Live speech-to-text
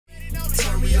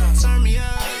turn me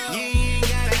up. You ain't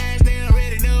gotta ask, they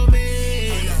already know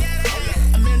me.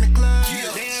 I'm in the club,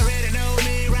 they already know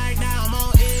me. Right now I'm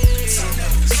on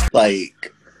it.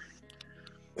 Like,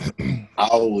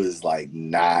 I was like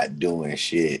not doing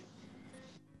shit.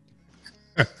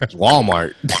 It's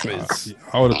Walmart.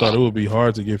 I would have thought it would be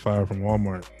hard to get fired from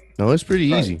Walmart. No, it's pretty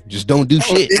easy. Just don't do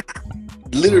shit.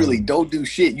 Literally, don't do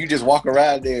shit. You just walk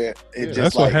around there and just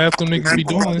that's like, what half them niggas be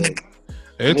doing.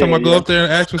 Every time I go up there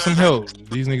and ask for some help,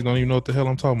 these niggas don't even know what the hell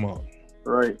I'm talking about.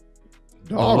 Right.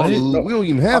 Dog food. We don't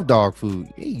even have dog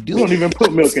food. Yeah, you do. We don't even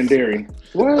put milk in dairy.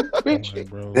 What, bitch? Like,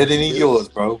 bro, better than yours,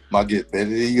 bro. My get better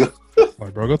than yours.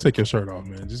 like, bro, go take your shirt off,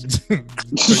 man. Just Shit,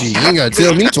 you ain't gotta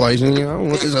tell me twice. Man. I don't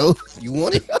want this hoe. You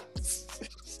want it?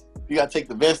 You gotta take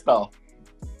the vest off.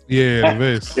 yeah, the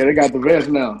vest. Yeah, they got the vest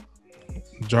now.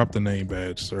 Drop the name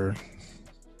badge, sir.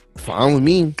 Fine with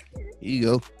me. Here you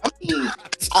go. I mean,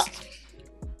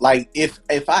 like if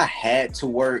I had to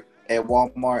work at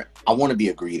Walmart, I want to be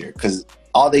a greeter because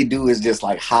all they do is just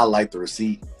like highlight the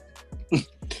receipt.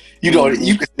 You know,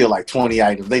 you can steal like 20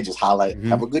 items. They just highlight.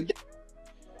 Have a good day.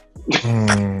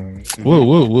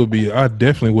 What would be? I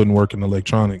definitely wouldn't work in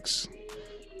electronics.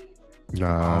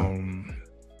 Nah.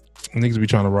 Niggas be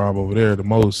trying to rob over there the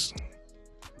most.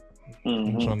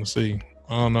 Mm-hmm. I'm trying to see.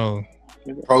 I don't know.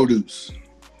 Produce.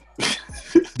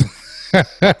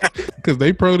 Because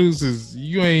they produce is,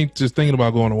 you ain't just thinking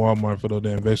about going to Walmart for those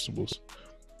damn vegetables.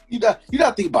 You not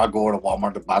thinking about going to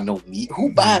Walmart to buy no meat.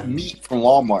 Who buys meat from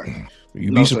Walmart?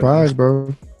 You be surprised,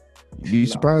 bro. You be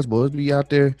surprised, boys. Be out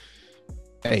there.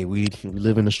 Hey, we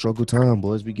live in a struggle time,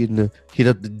 boys. Be getting to hit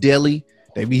up the deli.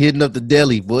 They be hitting up the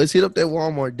deli, boys. Hit up that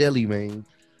Walmart deli, man.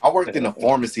 I worked in the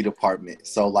pharmacy department,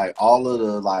 so like all of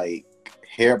the like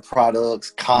hair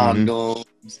products, condoms,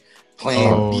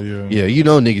 Yeah, you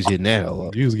know niggas hitting that all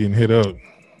up. You was getting hit up.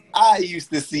 I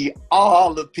used to see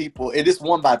all the people, and this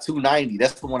one by 290.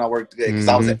 That's the one I worked at because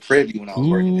I was at Privy when I was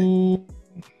working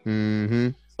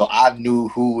there. So I knew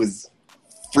who was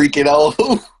freaking out.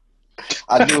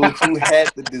 I knew who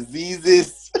had the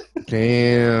diseases.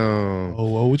 Damn.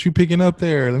 Oh, what you picking up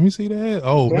there? Let me see that.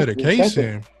 Oh,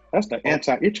 medication. That's the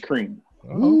anti-itch cream.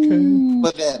 Okay.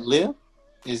 But that lip,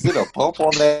 is it a bump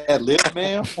on that lip,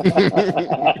 man?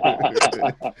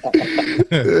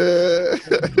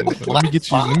 Let me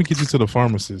get you to the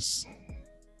pharmacist.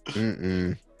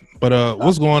 But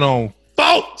what's going on,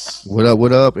 folks?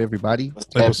 What up, everybody?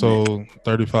 Episode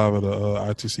 35 of the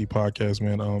ITC podcast,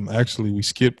 man. Actually, we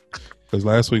skipped because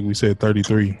last week we said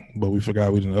 33, but we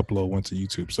forgot we didn't upload one to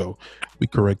YouTube, so we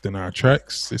correcting our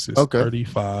tracks. This is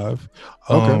 35.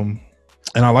 And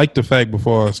I like the fact,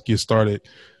 before I get started,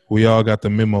 we all got the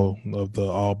memo of the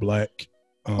all black.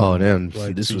 Damn!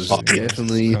 Like, this was t-shirt.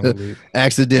 definitely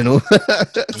accidental.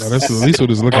 No, that's at least what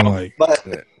it's looking like.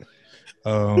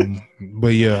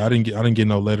 But yeah, I didn't get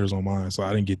no letters on mine, so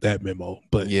I didn't get that memo.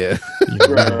 But yeah, you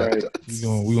know, Right.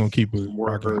 we gonna keep it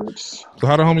rocking. Words. So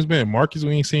how the homies been? Marcus,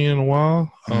 we ain't seen in a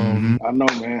while. I know,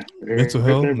 man. Mental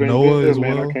health, They've been Noah good, as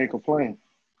man. well. I can't complain.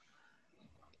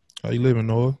 How you living,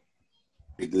 Noah?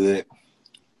 Pretty good.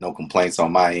 No complaints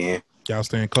on my end. Y'all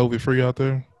staying COVID free out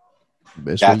there?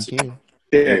 best way you can.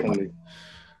 Definitely.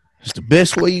 It's the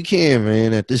best way you can,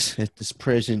 man, at this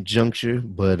present juncture.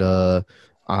 But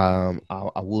I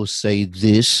will say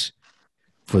this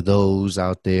for those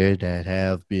out there that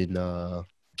have been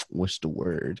what's the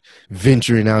word?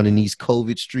 Venturing out in these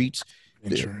COVID streets.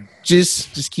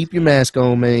 Just keep your mask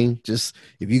on, man. Just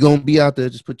if you're gonna be out there,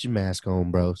 just put your mask on,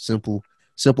 bro. Simple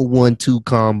 1-2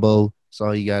 combo. That's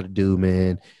all you gotta do,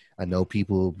 man. I know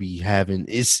people be having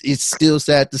it's still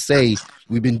sad to say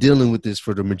we've been dealing with this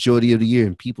for the majority of the year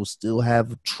and people still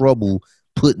have trouble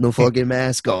putting a fucking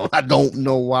mask on. I don't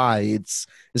know why. It's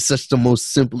such the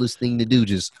most simplest thing to do.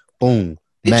 Just boom,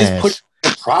 They mask. just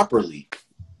put it properly.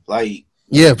 Like,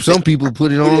 yeah, some people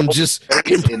put it on just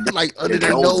and like under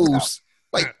their nose.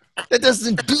 Like that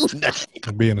doesn't do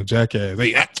nothing. Being a jackass.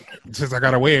 Hey, since I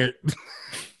gotta wear it.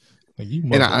 Like,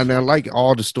 And I like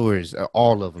all the stores,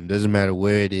 all of them. Doesn't matter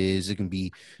where it is. It can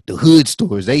be the hood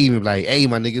stores. They even be like, hey,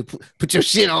 my nigga, put your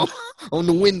shit on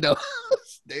the window.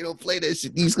 They don't play that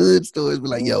shit. These hood stores be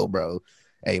like, yo, bro,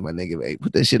 hey, my nigga, hey,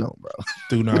 put that shit on, bro.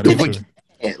 do not What enter.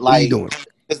 like, What you doing?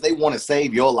 because they want to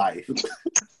save your life.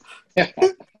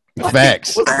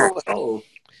 Facts. What's going on?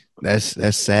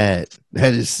 That's sad.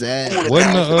 That is sad.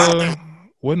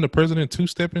 Wasn't the president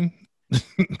two-stepping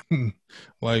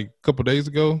like a couple days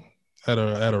ago at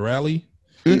a rally?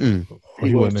 Mm-mm.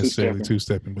 He wasn't necessarily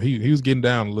two-stepping, but he was getting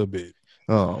down a little bit.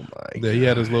 Oh my Yeah, he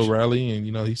had his little rally, and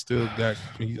he still got.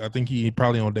 I think he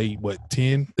probably on day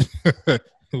 10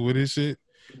 with his shit.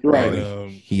 Right.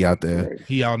 And, he out there.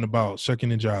 he out and about,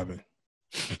 shucking and jiving.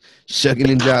 Shucking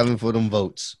and jiving for them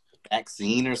votes.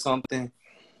 Vaccine or something.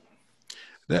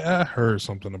 I heard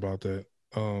something about that.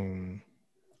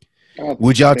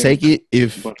 Would y'all take it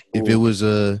if it was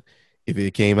if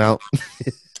it came out?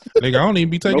 Nigga, I don't even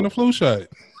be taking a flu shot.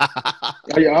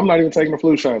 Yeah, I'm not even taking a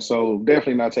flu shot, so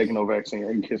definitely not taking no vaccine. You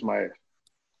can kiss my ass.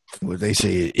 Well, they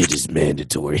say it is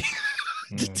mandatory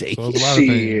to take So it. it's a lot of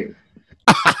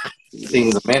things.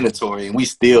 Things are mandatory, and we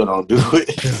still don't do it.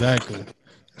 Exactly.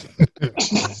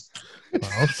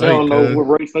 I don't know what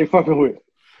race they fucking with.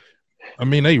 I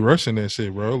mean, they rushing that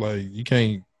shit, bro. Like, you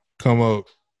can't come up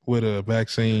with a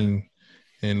vaccine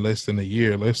in less than a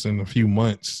year, less than a few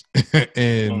months,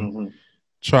 and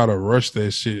try to rush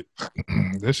that shit.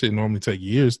 That shit normally take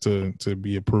years to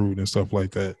be approved and stuff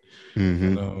like that.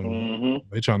 And,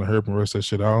 they trying to hurry and rush that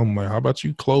shit out. I'm like, how about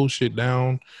you close shit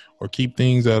down or keep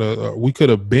things at a? We could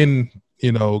have been,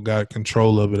 got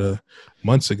control of it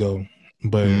months ago,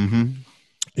 but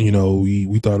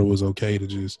we thought it was okay to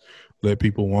just let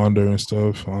people wander and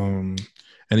stuff. And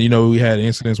we had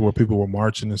incidents where people were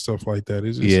marching and stuff like that.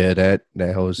 It's just,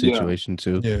 that whole situation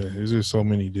too. Yeah, there's just so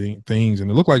many things,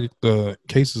 and it looked like the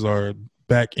cases are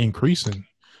back increasing.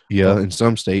 Yeah, in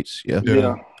some states. Yeah.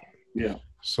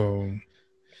 So,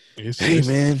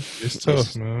 man, it's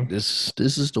tough, man. This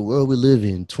is the world we live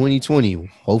in.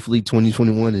 2020. Hopefully,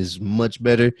 2021 is much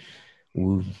better.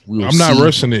 We'll I'm not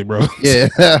rushing it, bro. Yeah.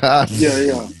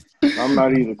 Yeah. I'm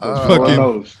not either.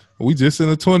 Knows. We just in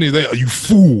the 20s. Are you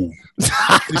fool?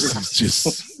 This is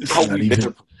just not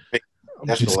even.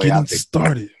 I'm just getting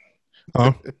started.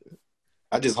 Huh?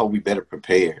 I just hope we better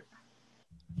prepared.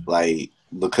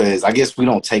 Because I guess we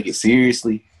don't take it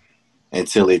seriously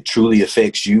until it truly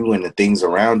affects you and the things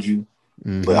around you.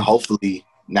 But hopefully,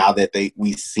 now that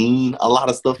we've seen a lot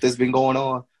of stuff that's been going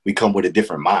on, we come with a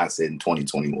different mindset in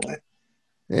 2021.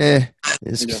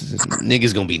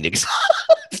 Niggas gonna be niggas.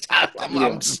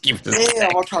 I'm just giving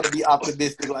I'm trying to be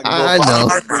optimistic. I know.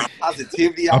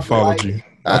 Positivity. I followed you.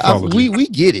 We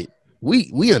get it.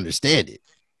 We understand it.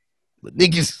 But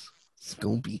niggas, it's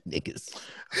gonna be niggas.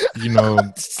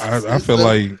 I feel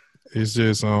like it's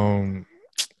just I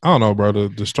don't know, bro.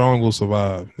 The strong will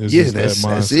survive. It's just that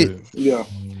mindset. That's it. Yeah.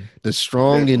 The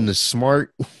strong and the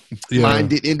smart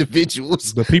minded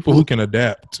individuals. The people who can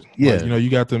adapt. Yeah. You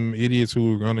got them idiots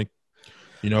who are gonna,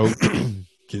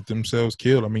 get themselves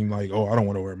killed. I mean, I don't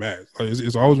want to wear a mask.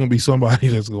 It's always gonna be somebody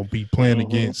that's gonna be playing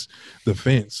against the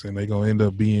fence, and they're gonna end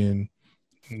up being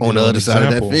on the other side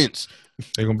of that fence.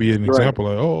 They're gonna be an example.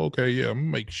 Like, oh, okay, yeah, I'm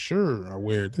gonna make sure I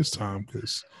wear it this time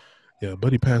because,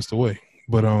 buddy passed away.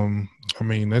 But I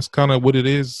mean, that's kind of what it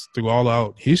is through all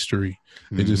out history.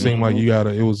 It just seemed like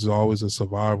it was always a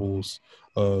survivals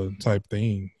type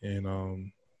thing,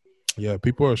 and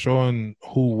people are showing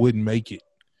who wouldn't make it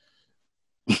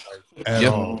at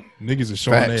all. Niggas are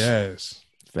showing their ass.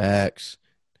 Facts.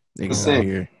 Niggas out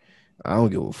here. I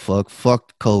don't give a fuck.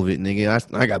 Fuck COVID,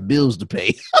 nigga. I got bills to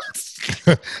pay.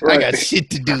 I got shit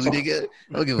to do, nigga.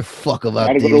 I don't give a fuck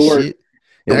about this shit.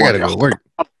 Yeah, I gotta go to work.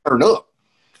 Turn up.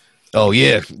 Oh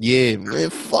yeah, man.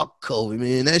 Fuck COVID,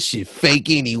 man. That shit fake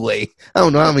anyway. I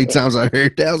don't know how many times I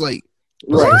heard that. I was like,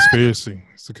 it's a conspiracy.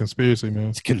 It's a conspiracy, man.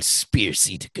 It's a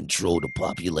conspiracy to control the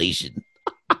population.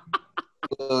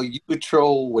 You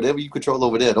control whatever you control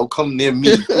over there. Don't come near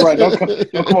me. Right? Don't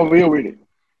come over here with it.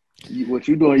 What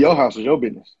you do in your house is your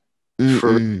business.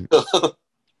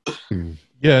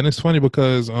 Yeah, and it's funny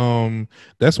because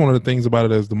that's one of the things about it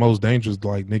that's the most dangerous.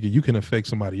 Like, nigga, you can affect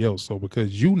somebody else. So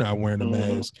because you not wearing a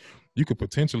mask, you could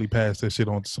potentially pass that shit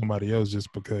on to somebody else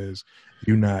just because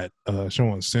you're not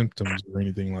showing symptoms or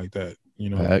anything like that.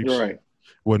 You're right.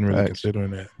 Wasn't really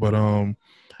considering that. But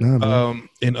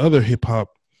in other hip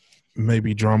hop,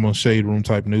 maybe drama shade room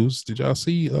type news, did y'all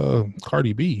see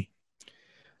Cardi B?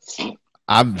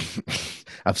 I've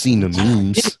seen the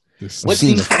memes. What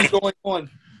seems to be going on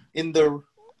in the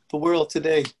world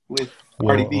today with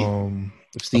Cardi B?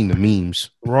 I've seen the memes.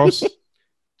 Ross,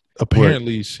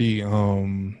 apparently she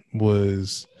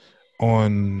was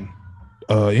on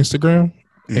Instagram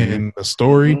and a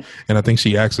story, and I think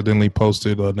she accidentally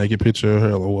posted a naked picture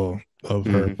of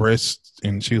her breasts,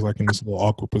 and she was like in this little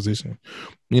awkward position.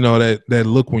 That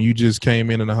look when you just came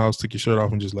in the house, took your shirt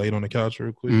off, and just laid on the couch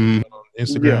real quick on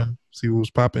Instagram, see what was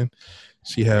popping.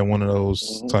 She had one of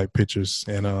those type pictures,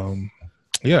 and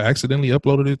accidentally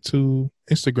uploaded it to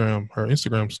Instagram, her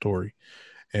Instagram story,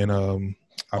 and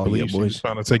I believe she was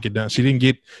trying to take it down. She didn't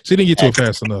get to it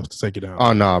fast enough to take it down.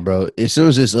 Oh no, bro! As soon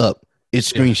as it's up,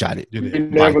 it's screenshotted.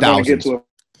 Never gonna get to it.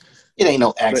 It ain't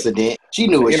no accident. She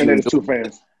knew what she was too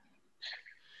fast.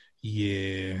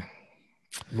 Yeah,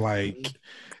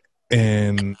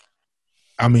 and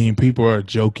I mean, people are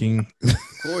joking. Of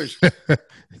course.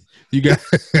 You got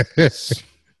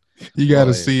you got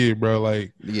to Boy. see it, bro.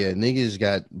 Like, Yeah, niggas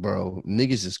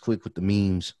is quick with the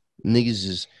memes.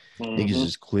 Niggas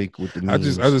is quick with the I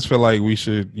memes. just feel like we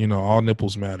should, all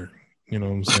nipples matter. You know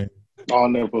what I'm saying? All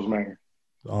nipples matter.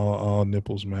 All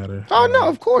nipples matter. Oh no,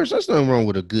 of course. There's nothing wrong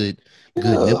with a good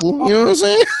nipple. You know what I'm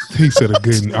saying? He said a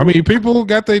good. I mean, people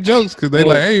got their jokes because they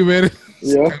like, hey man,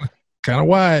 it's kind of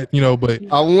wide, But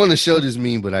I want to show this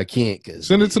meme, but I can't because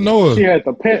send it to Noah. She had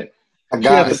the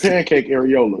pancake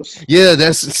areolas. Yeah,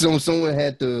 that's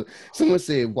someone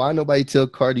said, why nobody tell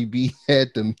Cardi B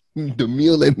had the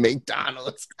meal at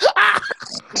McDonald's?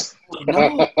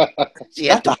 No, She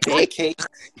had the pancake.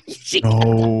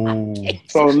 No.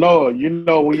 So Noah,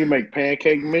 when you make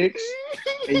pancake mix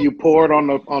and you pour it on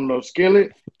the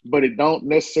skillet, but it don't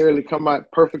necessarily come out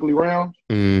perfectly round.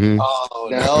 Mm-hmm. Oh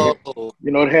no!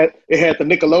 It had the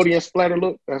Nickelodeon splatter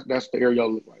look. That's the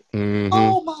areola look like. Mm-hmm.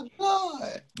 Oh my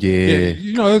god! Yeah.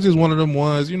 It's just one of them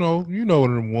ones. One of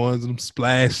them ones. Them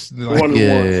splash. Like, One of the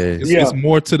ones. It's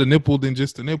more to the nipple than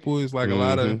just the nipple. It's like a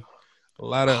lot of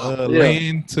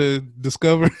land to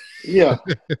discover. Yeah.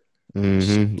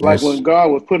 Mm-hmm. Like when God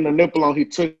was putting a nipple on, he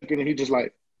took it and he just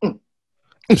like.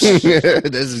 That's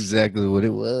exactly what it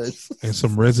was. And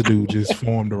some residue just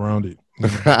formed around it.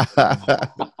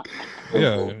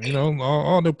 Yeah,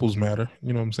 all nipples matter.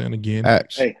 You know what I'm saying? Again,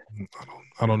 hey,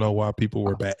 I don't know why people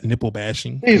were nipple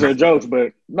bashing. These are jokes,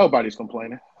 but nobody's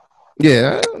complaining.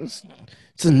 Yeah, it's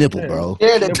a nipple, bro.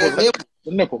 Yeah, the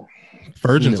nipple.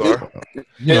 Virgins are.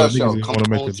 Niggas want to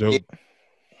make a joke.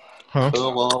 Huh?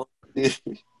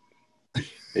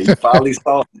 You finally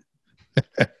saw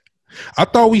it. I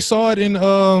thought we saw it in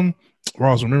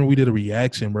Ross. Remember we did a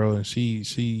reaction, bro, and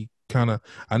she kind of.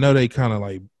 I know they kind of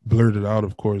like blurred it out,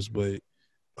 of course, but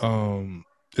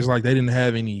it's like they didn't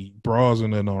have any bras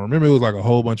in it. No, remember it was like a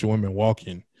whole bunch of women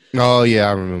walking. Oh yeah,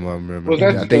 I remember. Was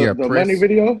that the money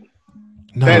video?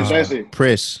 No, that's it.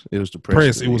 Press. It was the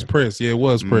press. It was press. Yeah, it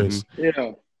was press.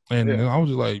 Yeah, and I was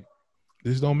just like,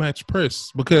 this don't match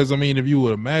press because I mean, if you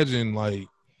would imagine, like,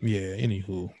 yeah.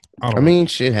 Anywho. I mean,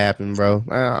 shit happened, bro.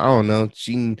 I don't know.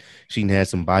 She had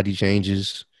some body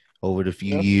changes over the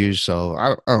few years, so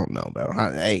I don't know, bro.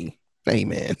 Hey,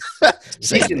 man.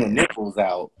 Taking the nipples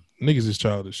out. Niggas is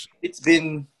childish. It's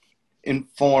been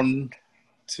informed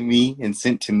to me and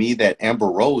sent to me that Amber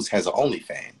Rose has an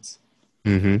OnlyFans.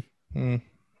 Mm-hmm.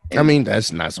 I mean,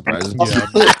 that's not surprising. Yeah.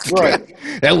 Right.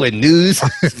 That wasn't news.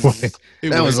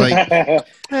 That was like,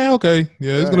 okay.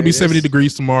 Yeah, it's gonna be 70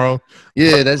 degrees tomorrow.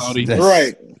 Yeah, that's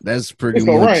right. That's pretty it's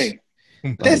gonna much.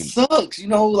 Rain. That sucks,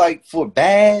 like for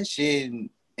Bash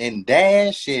and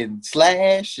Dash and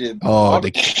Slash and all the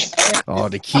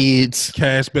kids.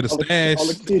 Cash better stash. All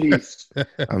the kitties.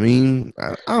 I mean,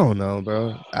 I don't know,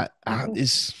 bro. I don't.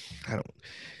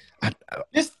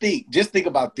 Just think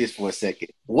about this for a second.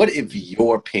 What if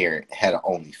your parent had an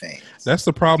OnlyFans? That's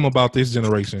the problem about this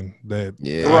generation that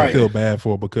I feel bad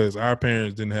for because our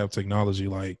parents didn't have technology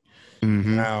like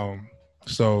now.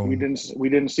 So we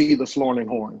didn't see the Slorning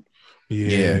horn.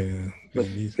 Yeah. But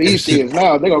these kids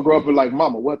now they're gonna grow up and like,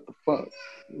 mama, what the fuck?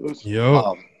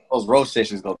 Those roast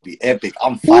sessions gonna be epic.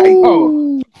 I'm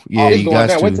fighting. Yeah, it's you going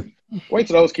got down. to. Wait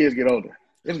till those kids get older.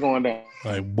 It's going down.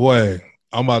 Like, boy,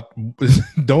 I'm out.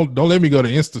 Don't let me go to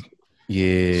Insta.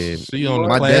 Yeah, see on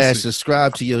my classic. dad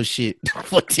subscribed to your shit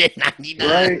for $10.99.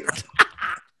 Right.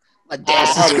 My dad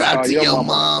subscribed to your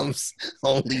mom's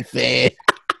OnlyFans.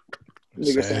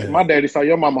 Nigga said, my daddy saw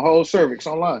your mama whole cervix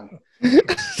online.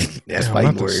 That's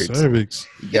fighting words. Cervix.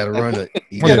 You gotta run it.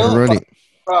 You gotta run it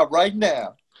right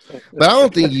now. But I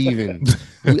don't think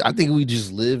I think we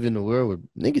just live in a world where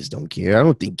niggas don't care. I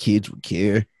don't think kids would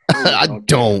care. I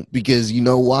don't, because you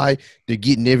know why? They're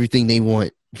getting everything they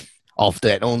want off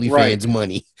that OnlyFans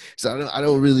money. So I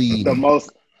don't really. The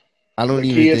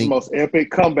kids' most epic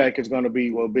comeback is gonna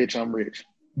be, well, bitch, I'm rich.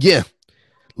 Yeah.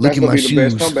 Look at my shoes.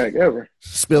 That's the best comeback ever.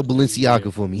 Spell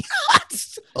Balenciaga for me.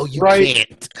 Oh, you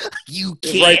can't. You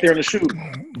can't. It's right there in the shoe.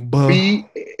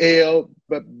 B-L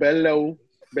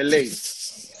Belay.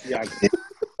 Yeah. You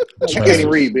can't even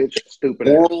read, bitch. Stupid.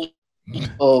 Moral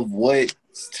of what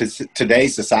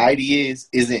today's society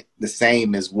isn't the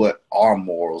same as what our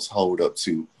morals hold up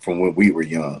to from when we were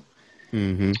young.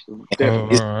 Mm-hmm.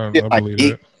 It's like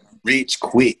get rich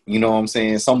quick. You know what I'm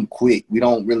saying? Something quick. We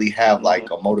don't really have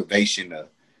like a motivation to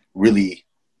really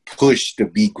push to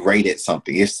be great at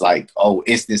something. It's like,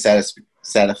 instant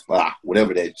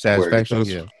whatever that satisfaction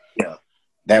word. Yeah,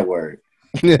 that word.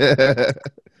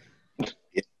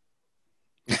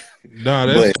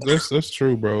 No, that's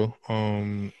true, bro.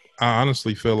 I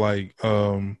honestly feel like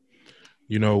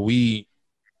we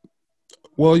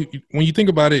Well, when you think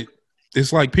about it,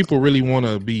 it's like people really want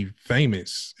to be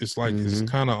famous. It's like it's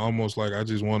kind of almost like I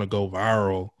just want to go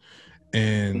viral,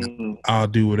 and I'll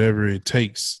do whatever it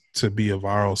takes to be a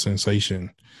viral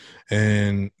sensation.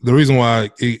 And the reason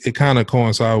why it kind of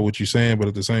coincides with what you're saying, but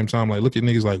at the same time, like look at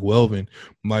niggas like Welvin,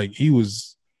 like he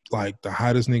was like the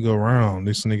hottest nigga around.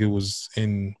 This nigga was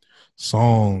in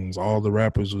songs, all the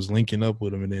rappers was linking up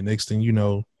with him, and then next thing you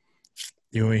know,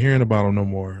 you ain't hearing about him no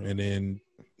more. And then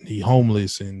he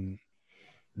homeless and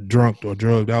drunk or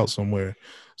drugged out somewhere.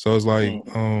 So it's like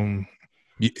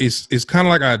it's kind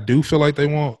of like I do feel like they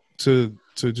want to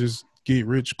just get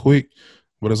rich quick,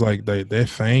 but it's like their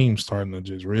fame starting to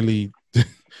just really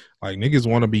like niggas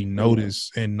want to be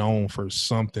noticed and known for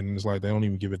something. It's like they don't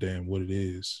even give a damn what it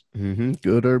is.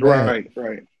 Good or bad.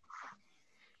 Right.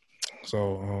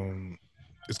 So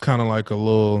it's kind of like a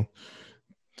little.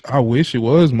 I wish it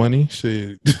was money,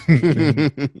 shit,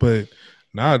 but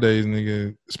nowadays,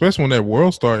 nigga, especially when that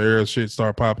World Star era shit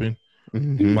start popping,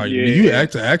 like you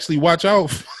actually watch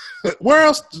out. Where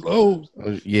else? Oh,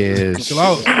 yes.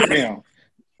 Damn.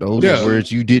 Those are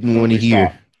words you didn't want to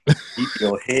hear. Keep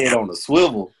your head on the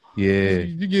swivel. Yeah,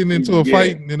 you getting into a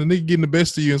fight and a nigga getting the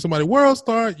best of you, and somebody World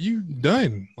Star, you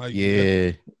done. Like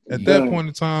at that point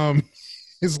in time,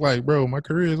 it's like, bro, my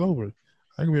career is over.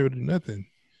 I can be able to do nothing.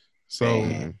 So,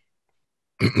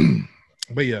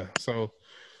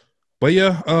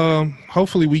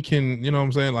 hopefully we can, you know what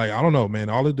I'm saying? Like, I don't know, man.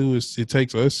 All it do is it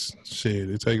takes us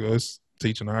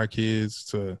teaching our kids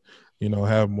to, you know,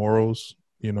 have morals,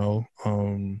 you know.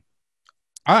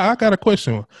 I got a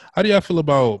question. How do y'all feel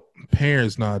about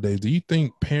parents nowadays? Do you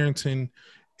think parenting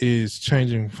is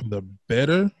changing for the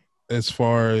better as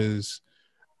far as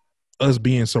us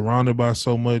being surrounded by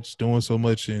so much, doing so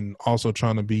much, and also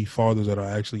trying to be fathers that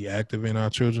are actually active in our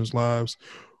children's lives?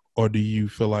 Or do you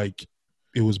feel like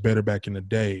it was better back in the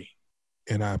day?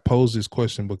 And I pose this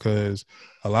question because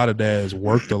a lot of dads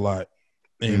worked a lot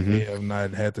and they have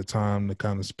not had the time to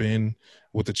kind of spend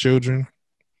with the children.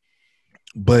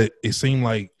 But it seemed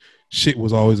like shit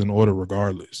was always in order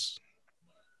regardless.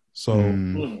 So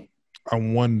I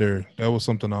wonder, that was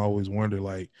something I always wondered,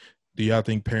 like, do y'all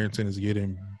think parenting is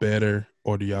getting better,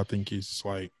 or do y'all think it's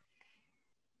like,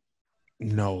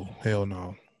 no, hell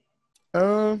no?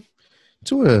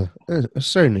 To a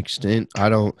certain extent,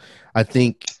 I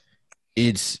think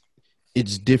it's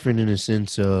different in a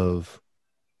sense of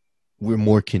we're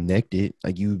more connected.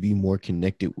 Like you would be more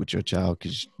connected with your child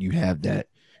because you have that.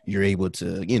 You're able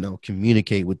to, you know,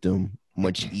 communicate with them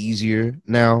much easier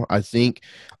now, I think.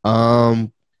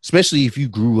 Especially if you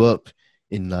grew up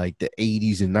in like the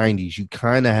 80s and 90s, you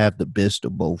kind of have the best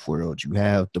of both worlds. You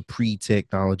have the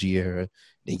pre-technology era,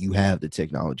 then you have the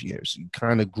technology era. So you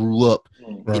kind of grew up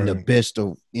in the best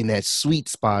of, in that sweet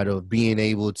spot of being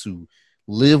able to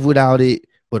live without it,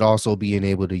 but also being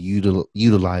able to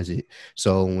utilize it.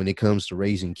 So when it comes to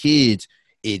raising kids,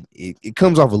 it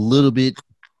comes off a little bit.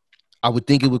 I would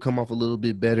think it would come off a little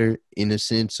bit better in the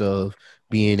sense of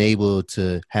being able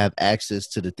to have access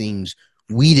to the things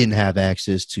we didn't have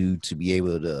access to be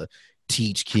able to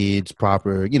teach kids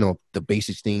proper, you know, the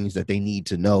basic things that they need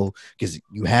to know because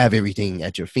you have everything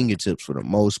at your fingertips for the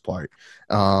most part.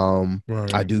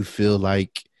 I do feel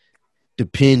like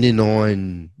depending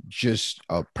on just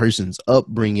a person's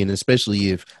upbringing,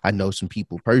 especially if I know some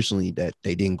people personally that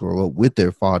they didn't grow up with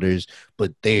their fathers,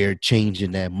 but they're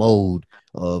changing that mode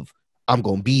of I'm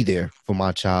going to be there for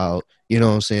my child. You know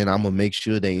what I'm saying? I'm going to make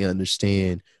sure they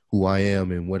understand who I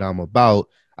am and what I'm about.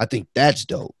 I think that's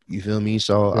dope. You feel me?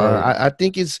 So I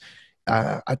think it's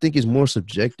more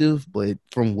subjective, but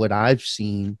from what I've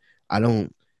seen,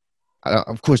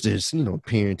 of course there's, you know,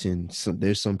 parenting.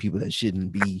 There's some people that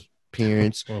shouldn't be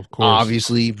parents, of course,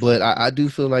 obviously, but I do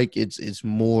feel like it's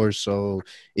more so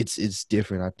it's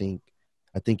different. I think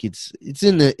it's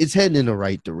heading in the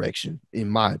right direction, in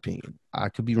my opinion. I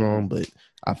could be wrong, but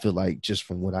I feel like just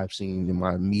from what I've seen in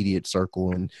my immediate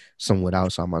circle and somewhat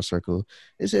outside my circle,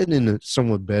 it's heading in a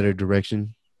somewhat better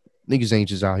direction. Niggas ain't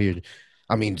just out here.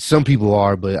 I mean, some people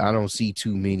are, but I don't see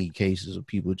too many cases of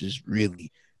people just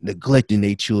really neglecting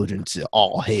their children to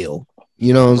all hell.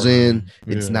 You know what I'm saying?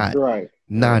 Yeah. It's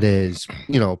not as,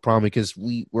 you know, prominent because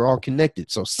we're all connected.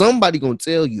 So somebody gonna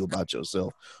tell you about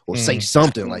yourself or say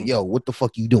something like, yo, what the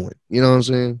fuck you doing? You know what I'm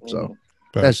saying? So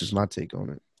that's just my take on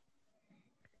it.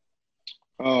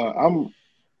 I'm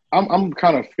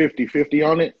kind of 50-50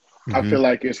 on it. I feel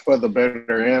like it's for the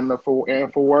better and for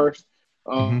worse.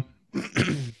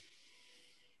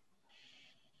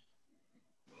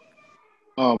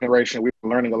 Generation, we were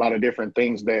learning a lot of different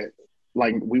things that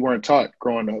like we weren't taught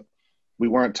growing up. We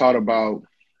weren't taught about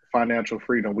financial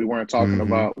freedom. We weren't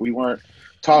we weren't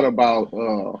taught about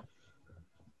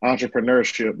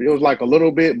entrepreneurship. It was like a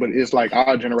little bit, but it's like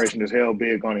our generation is hell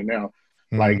big on it now.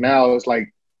 Like now it's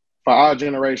like for our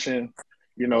generation,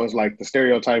 you know, it's like the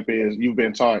stereotype is you've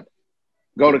been taught,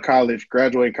 go to college,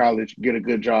 graduate college, get a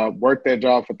good job, work that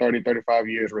job for 30, 35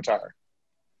 years, retire.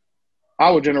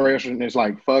 Our generation is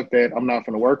like, fuck that. I'm not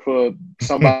going to work for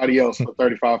somebody else for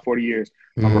 35, 40 years.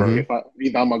 Either I'm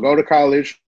going to go to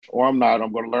college or I'm not.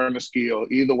 I'm going to learn the skill.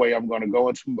 Either way, I'm going to go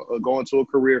into a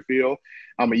career field.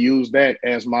 I'm going to use that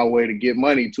as my way to get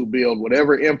money to build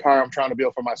whatever empire I'm trying to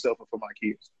build for myself and for my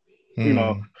kids. You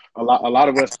know, a lot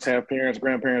of us have parents,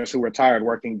 grandparents who retired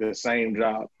working the same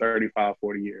job 35,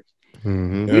 40 years.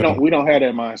 We don't have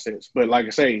that mindset. But like I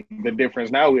say, the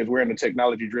difference now is we're in a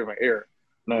technology-driven era.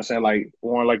 You know what I'm saying? Like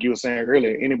Warren, like you were saying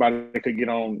earlier, anybody could get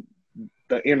on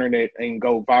the internet and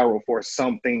go viral for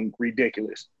something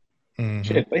ridiculous.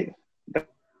 Shit, they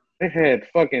had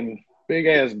fucking big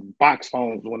ass box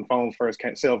phones when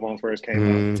cell phones first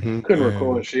came out. Couldn't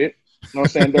record shit. You know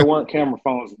what I'm saying? There weren't camera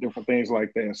phones and different things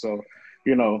like that. So,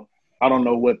 you know, I don't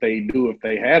know what they do if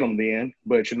they had them then,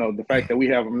 but you know, the fact that we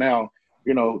have them now,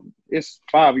 you know, it's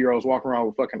 5-year-olds walking around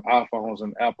with fucking iPhones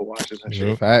and Apple Watches and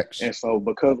shit. Facts. And so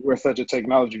because we're such a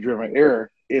technology-driven era,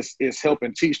 it's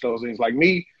helping teach those things. Like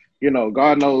me, you know,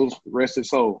 God knows, rest his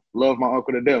soul, love my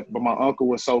uncle to death, but my uncle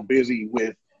was so busy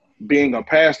with being a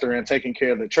pastor and taking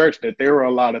care of the church that there were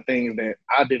a lot of things that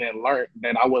I didn't learn,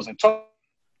 that I wasn't taught.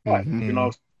 You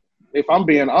know, if I'm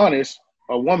being honest,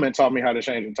 a woman taught me how to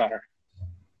change a tire.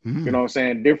 You know what I'm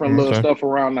saying? Different little stuff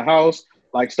around the house.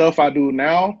 Like stuff I do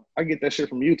now, I get that shit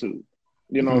from YouTube.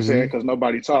 You know what I'm saying? Because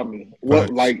nobody taught me.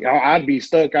 Like I'd be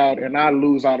stuck out and I'd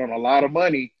lose out on a lot of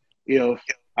money if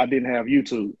I didn't have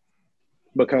YouTube.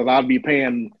 Because I'd be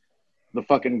paying the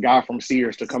fucking guy from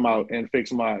Sears to come out and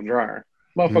fix my dryer.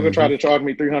 Motherfucker tried to charge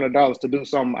me $300 to do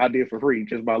something I did for free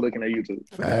just by looking at YouTube.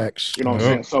 Facts. You know what I'm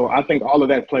saying? So I think all of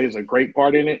that plays a great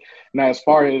part in it. Now, as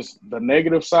far as the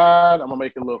negative side, I'm going to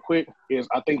make it a little quick, is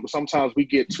I think sometimes we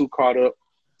get too caught up.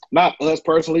 Not us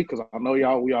personally, because I know we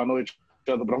all know each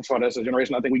other, but I'm sorry, that's a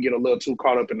generation. I think we get a little too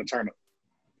caught up in the turn up.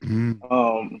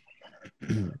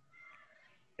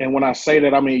 And when I say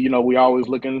that, I mean, you know, we always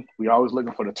looking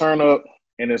for the turn up,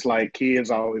 and it's like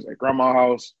kids always at grandma's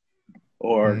house,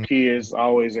 or kids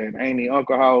always at auntie,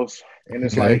 uncle house, and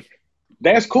it's like,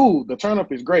 that's cool. The turn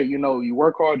up is great. You know, you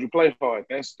work hard, you play hard.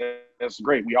 That's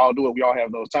great. We all do it. We all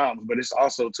have those times, but it's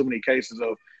also too many cases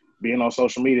of being on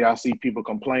social media. I see people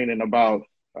complaining about,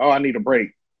 oh, I need a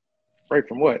break. Break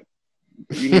from what?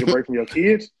 You need a break from your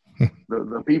kids?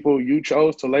 The people you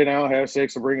chose to lay down, have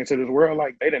sex, and bring into this world,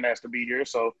 like, they didn't ask to be here.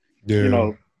 So, you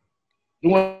know,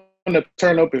 doing the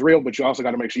turn up is real, but you also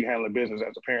got to make sure you handle business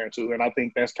as a parent too. And I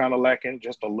think that's kind of lacking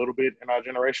just a little bit in our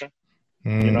generation,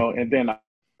 you know. And then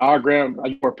our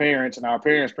parents and our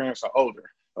parents are older.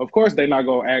 Of course, they're not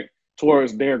going to act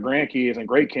towards their grandkids and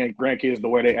great grandkids the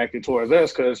way they acted towards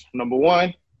us, because number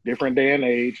one, different day and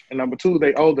age, and number two,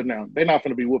 they older now. They're not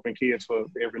going to be whooping kids for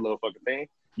every little fucking thing.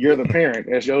 You're the parent.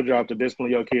 It's your job to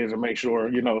discipline your kids and make sure,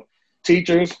 you know,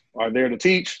 teachers are there to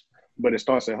teach, but it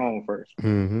starts at home first.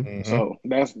 So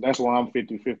that's why I'm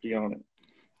 50-50 on it.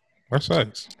 That's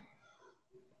nice.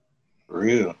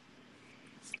 Real.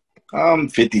 I'm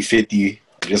 50-50,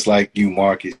 just like you,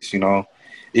 Marcus. You know,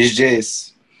 it's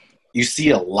just, you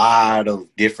see a lot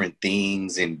of different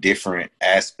things in different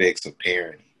aspects of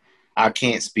parenting. I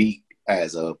can't speak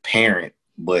as a parent,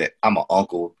 but I'm an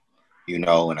uncle, you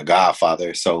know, and a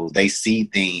godfather. So they see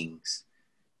things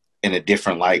in a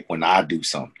different light when I do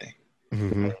something.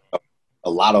 A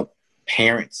lot of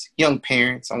parents, young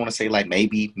parents, I want to say like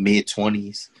maybe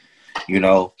mid-20s, you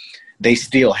know, they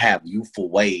still have youthful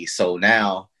ways. So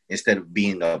now, instead of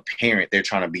being a parent, they're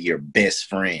trying to be your best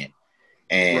friend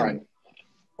and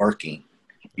working,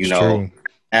 you know. True.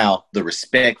 Now, the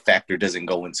respect factor doesn't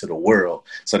go into the world.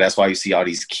 So that's why you see all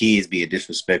these kids being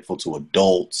disrespectful to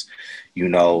adults, you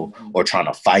know, or trying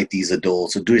to fight these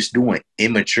adults, or just doing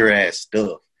immature ass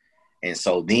stuff. And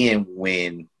so then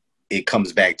when it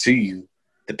comes back to you,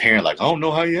 the parent like, I don't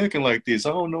know how you acting like this. I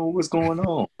don't know what's going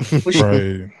on. What's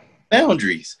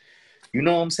boundaries? You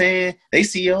know what I'm saying? They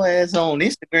see your ass on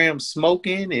Instagram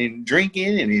smoking and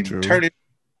drinking, and then turning.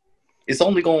 It's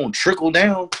only going to trickle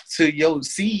down to your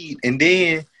seed, and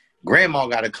then grandma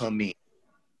got to come in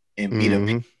and be the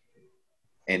parent.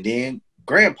 And then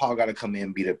grandpa got to come in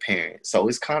and be the parent. So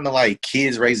it's kind of like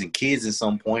kids raising kids at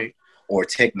some point, or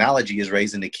technology is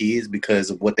raising the kids because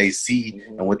of what they see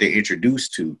and what they're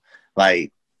introduced to.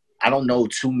 Like, I don't know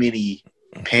too many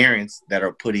parents that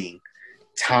are putting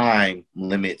time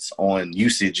limits on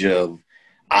usage of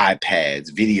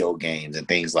iPads, video games, and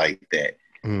things like that.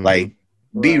 Like,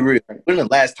 be real. When the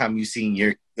last time you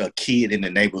seen a kid in the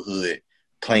neighborhood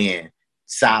playing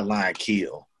sideline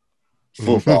kill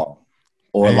football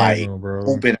or like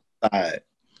hooping outside?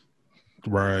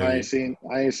 Right. I ain't seen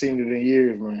it in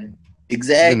years, man.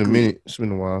 Exactly. It's been a minute. It's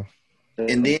been a while.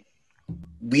 And then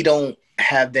we don't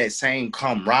have that same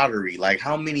camaraderie. Like,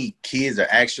 how many kids are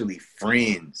actually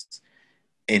friends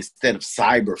instead of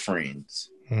cyber friends?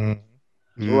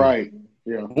 Right.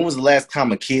 Yeah. When was the last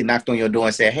time a kid knocked on your door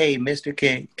and said, "Hey, mister,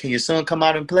 can your son come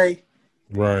out and play?"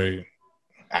 Right.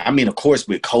 I mean, of course,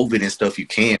 with COVID and stuff, you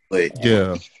can't, but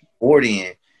before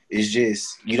then, it's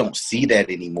just, you don't see that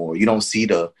anymore. You don't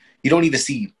even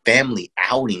see family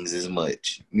outings as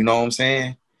much. You know what I'm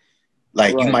saying?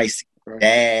 Like, you might see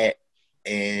dad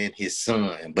and his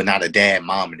son, but not a dad,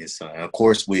 mom, and his son. Of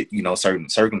course, with, certain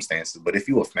circumstances. But if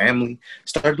you're a family,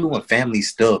 start doing family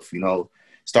stuff,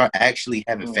 Start actually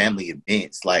having family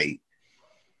events, like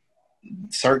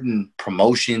certain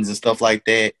promotions and stuff like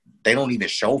that. They don't even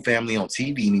show family on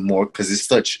TV anymore because it's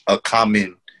such a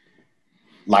common,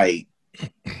 like,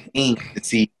 thing to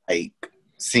see, like,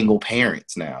 single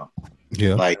parents now.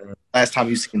 Yeah. Like, last time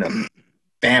you seen a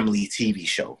family TV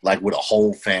show, like, with a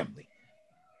whole family.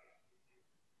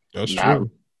 That's true.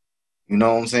 You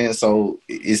know what I'm saying? So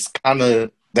it's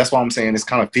that's why I'm saying it's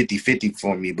kind of 50-50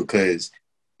 for me, because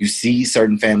you see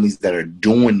certain families that are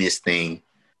doing this thing,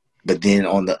 but then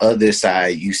on the other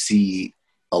side, you see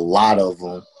a lot of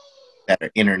them that are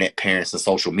internet parents and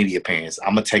social media parents.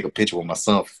 I'm going to take a picture with my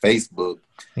son for Facebook.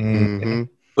 And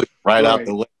put it out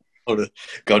the way,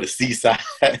 go to Seaside.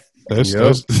 That's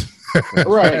right.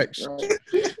 All right,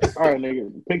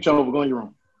 nigga. Picture over, go in your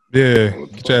room. Yeah,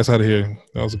 get your ass out of here.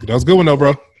 That was a good one, though,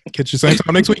 bro. Catch you same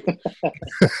time next week.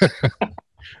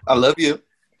 I love you.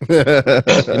 You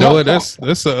know what? That's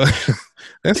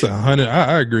 100.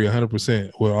 I agree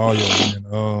 100% with all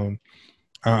y'all, man.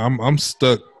 I'm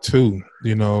stuck too,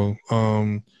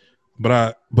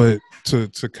 but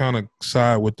to kind of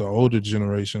side with the older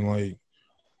generation, like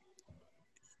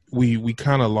we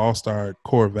kind of lost our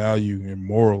core value and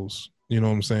morals. You know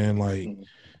what I'm saying? Like,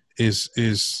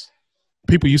 is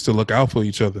people used to look out for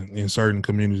each other in certain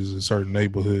communities, in certain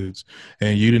neighborhoods,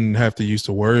 and you didn't have to used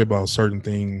to worry about certain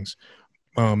things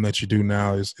that you do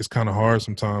now. It's kind of hard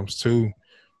sometimes too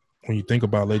when you think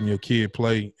about letting your kid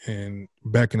play. And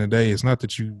back in the day, it's not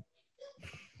that you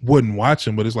wouldn't watch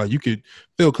them, but it's like you could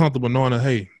feel comfortable knowing that,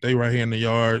 hey, they right here in the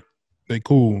yard, they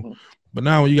cool. But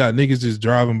now when you got niggas just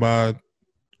driving by,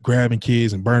 grabbing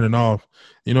kids and burning off,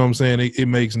 you know what I'm saying? It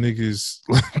makes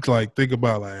niggas like think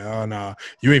about, like, oh nah,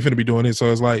 you ain't finna be doing this.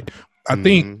 So it's like, I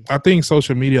think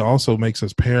social media also makes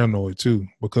us paranoid too,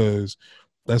 because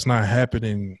that's not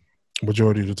happening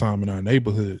majority of the time in our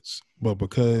neighborhoods. But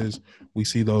because we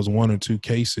see those one or two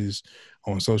cases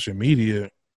on social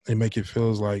media, it make it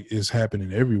feels like it's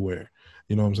happening everywhere.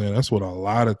 You know what I'm saying? That's what a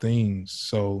lot of things.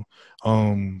 So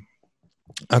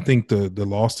I think the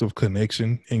loss of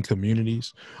connection in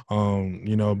communities,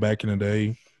 back in the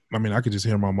day, I mean, I could just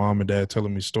hear my mom and dad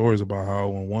telling me stories about how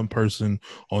when one person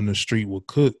on the street would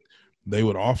cook, they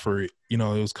would offer it. It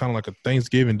was kind of like a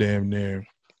Thanksgiving damn near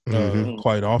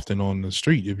quite often on the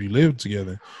street if you lived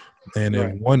together. And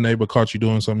if one neighbor caught you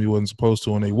doing something you wasn't supposed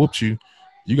to and they whooped you,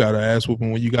 you got an ass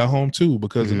whooping when you got home too,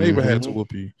 because the neighbor had to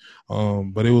whoop you.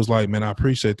 But it was like, man, I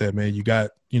appreciate that, man. You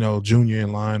got, Junior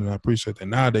in line, and I appreciate that.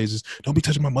 Nowadays, it's don't be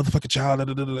touching my motherfucking child.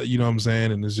 You know what I'm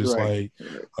saying? And it's just like,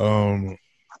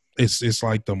 it's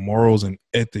like the morals and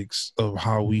ethics of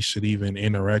how we should even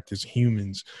interact as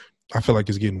humans. I feel like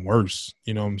it's getting worse.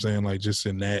 You know what I'm saying? Like, just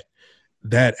in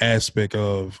that aspect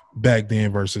of back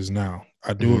then versus now.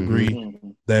 I do agree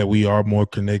that we are more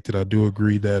connected. I do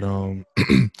agree that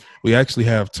we actually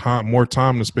have more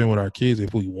time to spend with our kids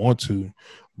if we want to.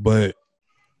 But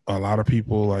a lot of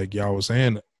people, like y'all was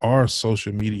saying, are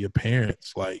social media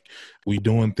parents. Like, we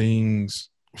doing things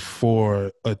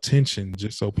for attention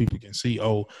just so people can see,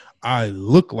 oh, I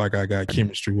look like I got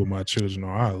chemistry with my children,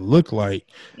 or I look like,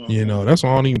 that's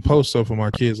why I don't even post stuff for my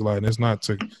kids. Like, it's not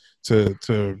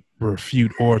to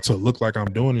refute or to look like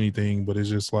I'm doing anything, but it's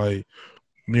just like,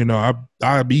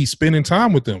 I be spending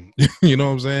time with them. You know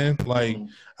what I'm saying? Like,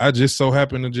 I just so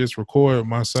happen to just record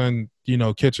my son,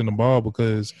 catching the ball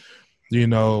because,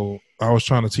 I was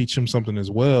trying to teach him something as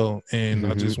well. And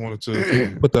I just wanted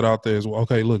to put that out there as well.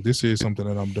 Okay, look, this is something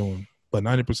that I'm doing. But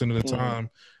 90% of the time,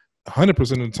 100%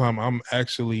 of the time, I'm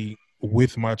actually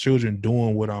with my children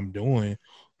doing what I'm doing.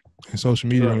 And social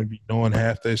media don't be knowing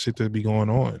half that shit that be going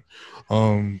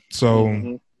on.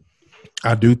 So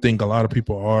I do think a lot of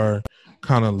people are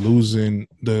kind of losing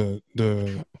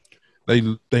they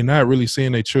they not really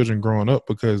seeing their children growing up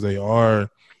because they are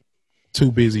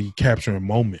too busy capturing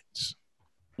moments.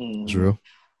 True.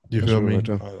 You feel me?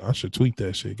 I should tweet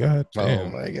that shit. God damn. Oh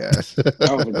my gosh. That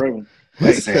was a great one.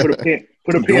 Hey,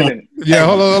 put a pin in it. Yeah,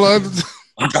 hold on.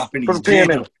 I'm dropping Put a these pin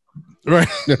in jams. it. Right.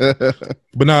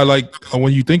 But now, like,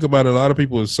 when you think about it, a lot of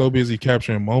people are so busy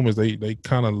capturing moments, they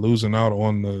kind of losing out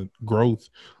on the growth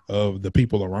of the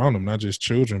people around them, not just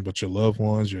children, but your loved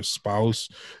ones, your spouse.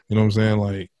 You know what I'm saying?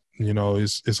 Like, you know,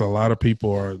 it's a lot of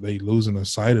people are they losing the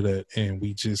sight of that, and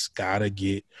we just gotta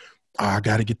get. I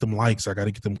gotta get them likes. I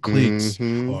gotta get them clicks.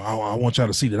 Or I want y'all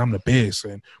to see that I'm the best.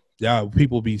 And yeah,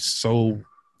 people be so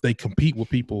they compete with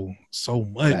people so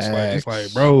much. Facts. Like it's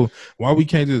like, bro, why we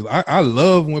can't just? I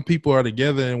love when people are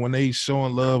together and when they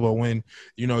showing love, or when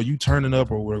you know you turning up,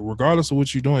 or regardless of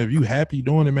what you're doing. If you happy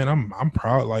doing it, man, I'm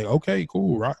proud. Like, okay,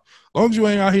 cool, right? As long as you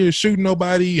ain't out here shooting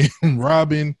nobody and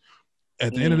robbing.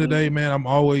 At the end of the day, man, I'm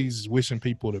always wishing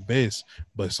people the best.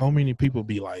 But so many people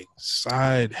be like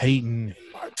side hating,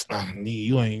 like,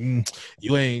 you ain't,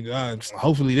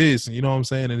 hopefully this, you know what I'm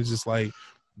saying? And it's just like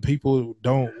people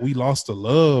we lost the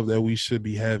love that we should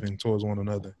be having towards one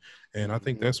another. And I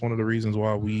think that's one of the reasons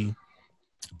why we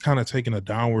kind of taking a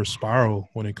downward spiral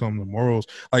when it comes to morals.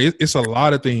 Like it's a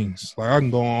lot of things. Like I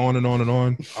can go on and on and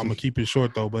on. I'm gonna keep it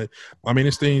short though, but I mean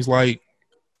it's things like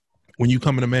when you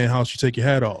come in a man's house, you take your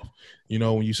hat off. You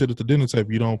know, when you sit at the dinner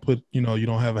table, you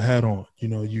don't have a hat on. You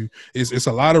know, it's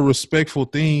a lot of respectful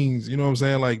things. You know what I'm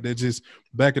saying? Like that just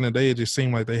back in the day, it just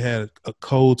seemed like they had a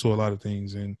code to a lot of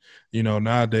things. And you know,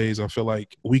 nowadays, I feel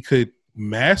like we could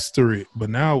master it, but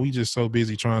now we just so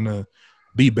busy trying to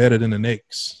be better than the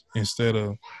next instead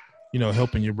of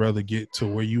helping your brother get to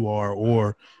where you are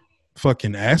or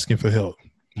fucking asking for help.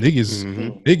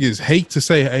 Niggas hate to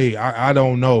say, "Hey, I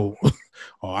don't know,"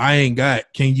 or "I ain't got.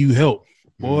 Can you help?"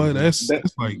 Boy, that's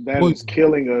like that is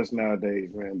killing us nowadays,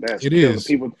 man. That's it killing is.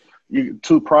 People. You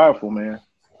too prideful, man.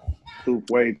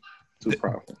 Way too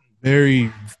prideful.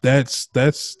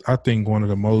 That's I think one of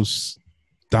the most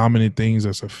dominant things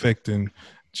that's affecting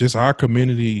just our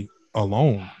community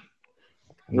alone.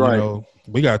 Right. You know,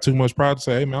 we got too much pride to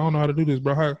say, "Hey man, I don't know how to do this,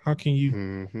 bro. How can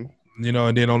you?" You know,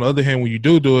 and then on the other hand, when you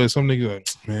do it, some niggas like,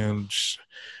 man,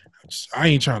 I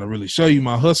ain't trying to really show you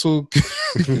my hustle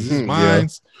because it's mine.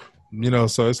 You know,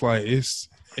 so it's like it's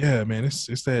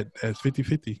that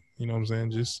 50-50. You know what I'm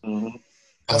saying? Just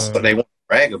also they want to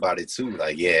brag about it too.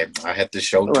 Like, yeah, I have to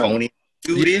show Tony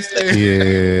do this.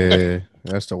 Yeah,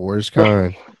 that's the worst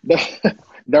kind. That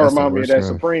remind me of that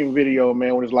Supreme video,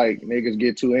 man, when it's like niggas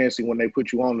get too antsy when they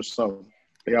put you on to something.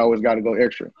 They always got to go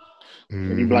extra.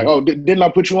 And you be like, "Oh, didn't I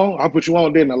put you on? I put you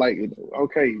on, didn't I?" Like,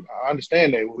 okay, I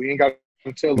understand that. We ain't got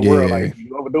to tell the world like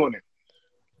you overdoing it.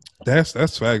 That's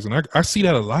facts, and I see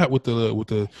that a lot with the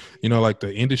like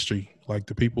the industry, like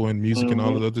the people in music and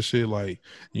all the other shit. Like,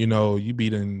 you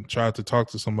be done tried to talk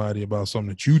to somebody about something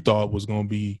that you thought was gonna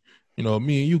be, me and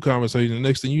you conversation. The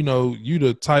next thing you know, you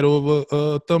the title of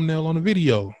a thumbnail on a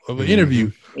video of an interview.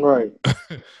 Right.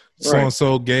 So and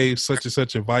so gave such and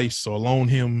such advice or loaned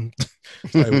him.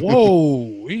 Like,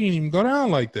 whoa, we didn't even go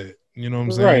down like that. You know what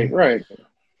I'm saying? Right.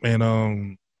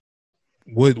 And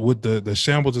what the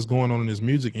shambles that's going on in this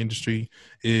music industry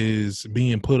is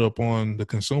being put up on the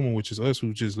consumer, which is us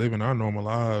who just living our normal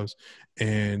lives.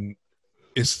 And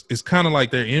it's kind of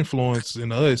like they're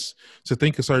influencing us to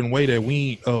think a certain way that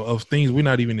we of things we're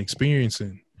not even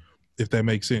experiencing, if that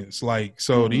makes sense. Like,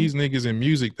 so these niggas in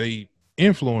music, they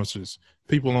influencers.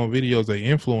 People on videos, they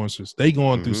influencers. They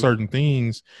going through certain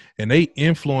things and they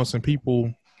influencing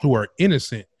people who are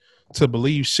innocent to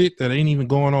believe shit that ain't even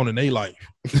going on in their life.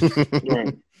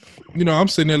 Right. I'm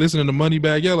sitting there listening to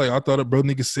Moneybagg Yo, like I thought a bro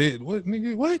nigga said, "What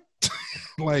nigga? What?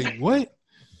 Like what?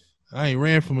 I ain't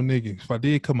ran from a nigga. If I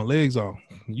did, cut my legs off.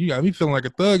 You got me feeling like a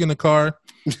thug in the car."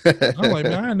 I'm like,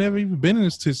 man, I never even been in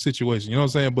this situation. You know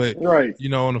what I'm saying? But right.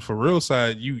 On the for real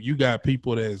side, you got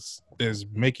people that's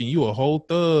making you a whole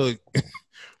thug.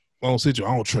 On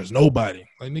situation, I don't trust nobody.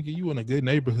 Like, nigga, you in a good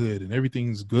neighborhood and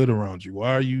everything's good around you.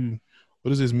 Why are you?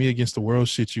 What is this me against the world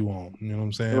shit you on? You know what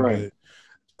I'm saying? Right.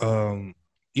 But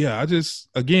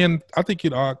I think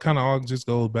it all just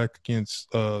goes back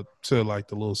against to like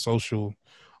the little social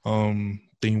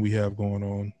thing we have going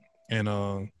on, and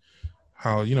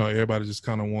how everybody just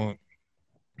kind of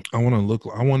I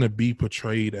want to be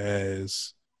portrayed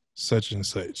as such and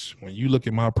such. When you look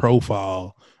at my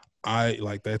profile, I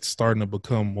like that's starting to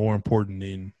become more important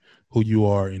than who you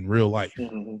are in real life.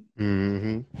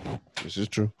 This is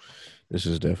true. This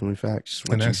is definitely facts.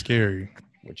 And that's scary.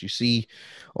 What you see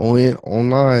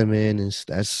online, man, is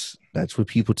that's what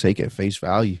people take at face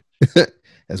value.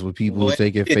 That's what people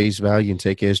take at face value and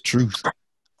take as truth.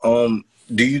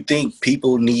 Do you think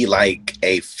people need like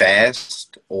a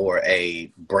fast or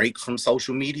a break from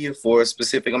social media for a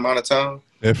specific amount of time?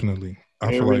 Definitely. I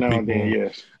feel Every like now and people.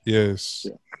 then, yes.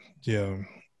 Yeah.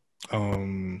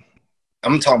 I'm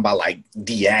talking about like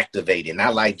deactivating,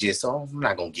 not like just, oh, I'm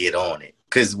not gonna get on it.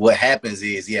 Because what happens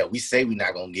is, we say we're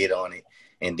not gonna get on it,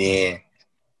 and then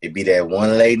it be that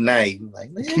one late night, like,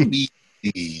 let me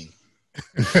see.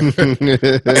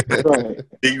 Right.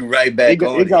 You right back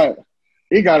on it.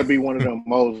 It got to be one of them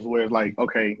modes where it's like,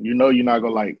 okay, you know, you're not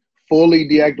gonna like fully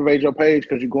deactivate your page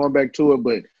because you're going back to it,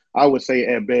 but I would say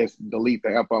at best delete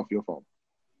the app off your phone.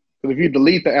 Because if you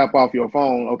delete the app off your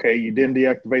phone, okay, you didn't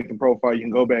deactivate the profile, you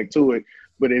can go back to it.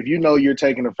 But if you know you're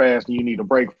taking a fast and you need a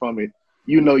break from it,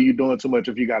 you know you're doing too much.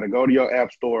 If you got to go to your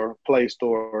app store, Play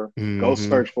Store, go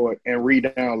search for it and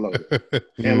re-download it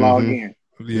and log in.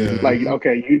 Yeah. Like,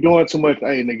 okay, you doing too much.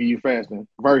 Hey, nigga, you fasting.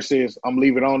 Versus I'm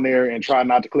leaving it on there and try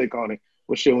not to click on it.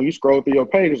 Well, shit, when you scroll through your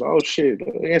pages, oh shit,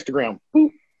 Instagram,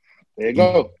 boop, there you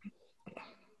go.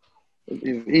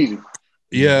 It's easy.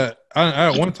 Yeah,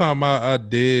 I one time I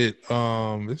did.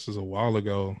 This is a while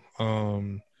ago.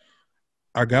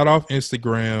 I got off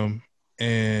Instagram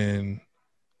and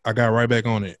I got right back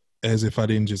on it as if I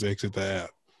didn't just exit the app.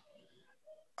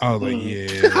 I was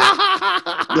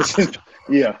like,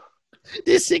 yeah.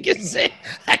 This nigga said,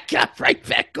 I got right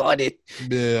back on it.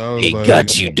 Yeah, I was they like,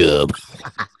 got you, Dub.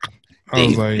 I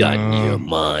was like, got in your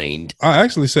mind. I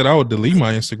actually said I would delete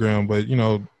my Instagram, but you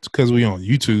know, because we on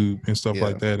YouTube and stuff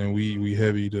like that, and we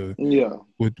heavy to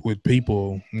with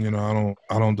people. You know,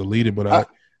 I don't delete it, but I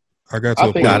got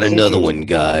to got another one,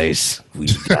 guys. We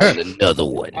got another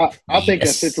one. I think in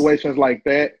situations like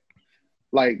that,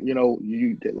 like, you know,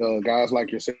 you guys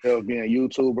like yourself being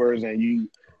YouTubers and you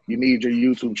need your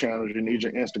YouTube channels, you need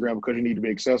your Instagram because you need to be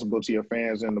accessible to your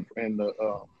fans and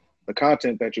the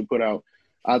content that you put out.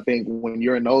 I think when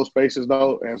you're in those spaces,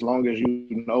 though, as long as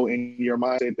you know in your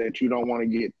mindset that you don't want to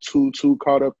get too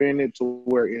caught up in it to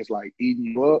where it's like eating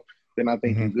you up, then I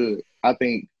think you're good. I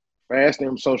think fasting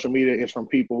from social media is from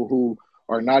people who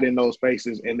are not in those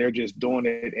spaces and they're just doing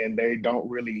it and they don't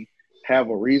really have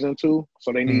a reason to,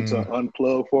 so they need to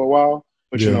unplug for a while.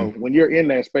 But you know, when you're in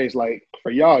that space, like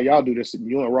for y'all do this,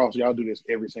 you and Ross, y'all do this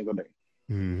every single day.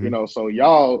 You know, so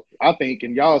y'all, I think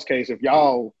in y'all's case, if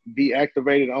y'all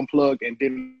deactivated, unplugged, and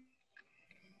didn't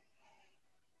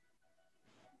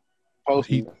post,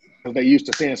 because they used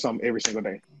to send something every single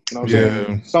day. You know what I'm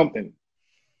saying? Something.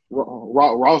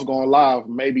 Ross going live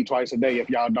maybe twice a day if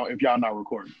y'all not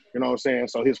recording. You know what I'm saying?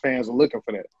 So his fans are looking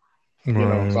for that. You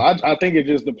know, so I think it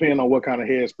just depends on what kind of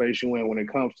headspace you in when it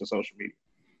comes to social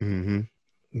media.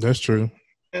 That's true.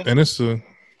 And it's what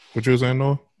you were saying,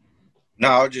 Noah? No,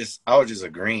 I was just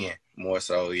agreeing more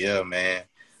so, man.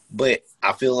 But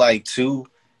I feel like too,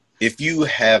 if you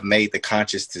have made the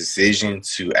conscious decision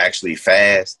to actually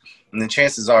fast, then the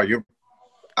chances are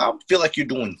I feel like you're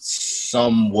doing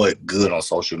somewhat good on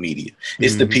social media.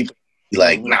 It's the people who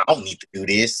like, nah, I don't need to do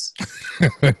this.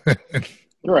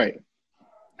 Right.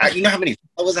 You know how many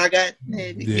followers I got?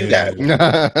 Man, you got it.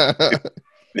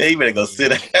 Man, you better go sit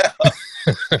down.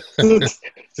 This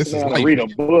is like read a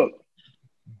book.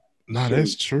 Nah,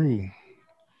 that's true.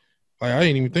 Like, I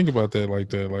didn't even think about that like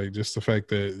that. Like, just the fact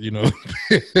that, you know,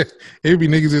 it'd be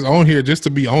niggas just on here just to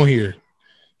be on here.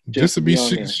 Just to be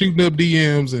shooting up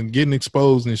DMs and getting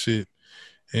exposed and shit.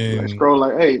 And scroll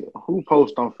like, hey, who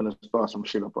post on finna start some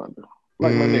shit up under?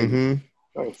 Like my nigga.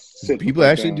 People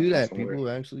actually do that. People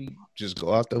actually just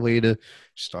go out the way to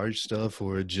start stuff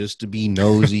or just to be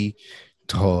nosy.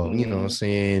 Talk, you know what I'm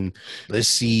saying? Let's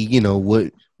see, you know,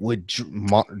 what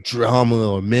drama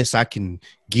or mess I can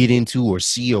get into or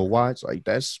see or watch. Like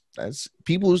that's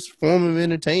people's form of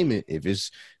entertainment. If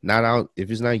it's not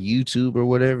YouTube or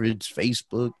whatever, it's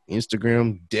Facebook,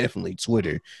 Instagram, definitely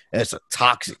Twitter. That's a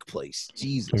toxic place.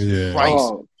 Jesus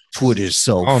Christ. Twitter's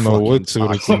so I don't know what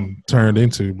Twitter turned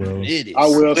into, bro. It is I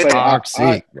will say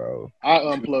toxic, bro. I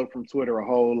unplugged from Twitter a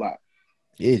whole lot.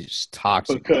 It is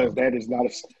toxic because bro. That is not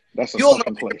that's a you'll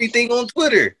fucking learn place. Everything on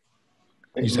Twitter.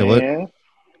 You said what?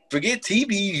 Forget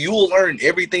TV. You'll learn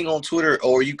everything on Twitter,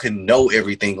 or you can know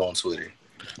everything on Twitter.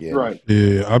 Yeah. Right.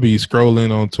 Yeah, I'll be scrolling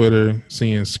on Twitter,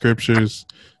 seeing scriptures,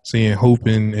 seeing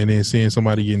hooping, and then seeing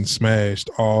somebody getting smashed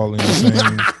all in the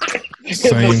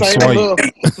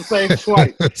same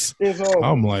swipe.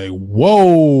 I'm like,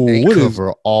 whoa. They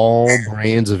cover all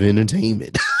brands of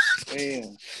entertainment.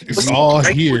 Damn. It's all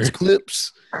here. Sports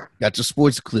clips. Got your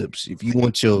sports clips. If you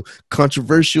want your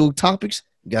controversial topics,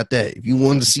 you got that. If you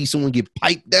want to see someone get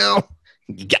piped down,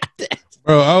 you got that.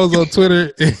 Bro, I was on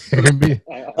Twitter.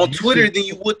 On Twitter, then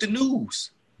you with the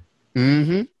news.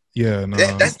 Yeah, no.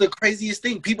 That's the craziest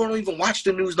thing. People don't even watch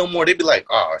the news no more. They be like,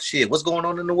 "Oh shit, what's going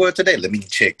on in the world today? Let me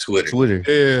check Twitter."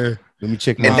 Yeah. Let me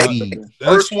check And my they feed. the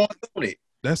first ones on it.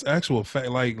 That's actual fact.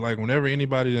 Like whenever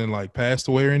anybody then like passed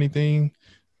away or anything,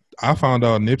 I found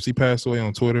out Nipsey passed away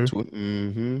on Twitter.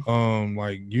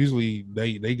 Like usually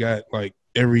they got like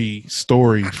every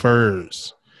story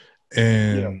first,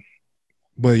 and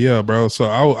but yeah, bro. So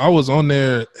I was on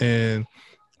there and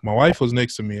my wife was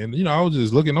next to me, and I was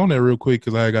just looking on there real quick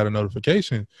because I got a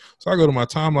notification. So I go to my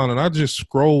timeline and I just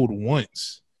scrolled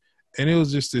once, and it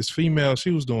was just this female.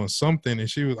 She was doing something, and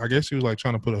I guess she was like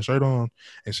trying to put her shirt on,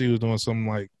 and she was doing some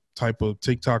like type of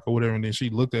TikTok or whatever. And then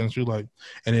she looked at it and she was like,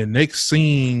 and then next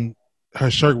scene, her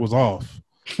shirt was off.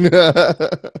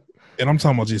 And I'm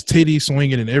talking about just titties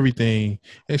swinging and everything.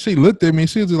 And she looked at me and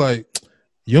she was just like,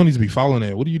 you don't need to be following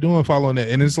that. What are you doing following that?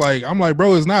 And it's like, I'm like,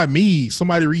 bro, it's not me.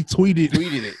 Somebody retweeted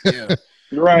it. Yeah.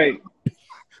 Right.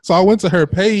 So I went to her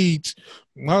page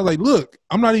and I was like, look,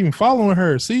 I'm not even following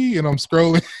her. See? And I'm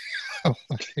scrolling.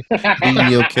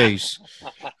 In your case.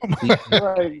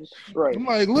 Right. I'm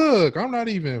like, look, I'm not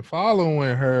even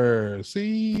following her.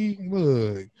 See?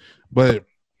 Look. But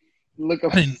look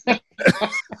up.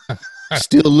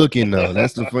 Still looking though.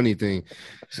 That's the funny thing.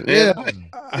 Yeah,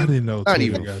 I didn't know. Not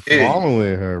even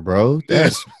following her, bro.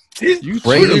 That's you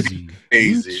crazy.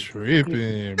 You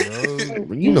tripping,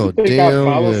 bro. You know think damn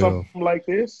I follow well. something like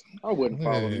this? I wouldn't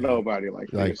follow nobody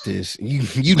like this.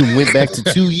 You done went back to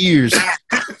 2 years.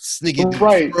 This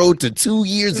nigga rode to 2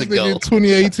 years ago.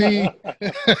 2018.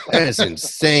 That's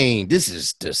insane. This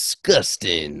is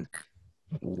disgusting.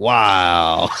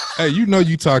 Wow. Hey, you know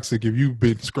you toxic if you've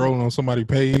been scrolling on somebody's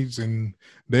page and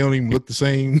they don't even look the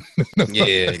same.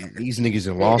 Yeah, these niggas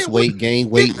have lost weight, gained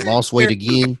weight, lost weight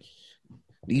again.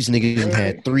 These niggas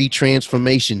had 3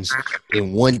 transformations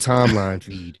in one timeline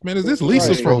feed. Man, is this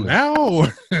Lisa from now?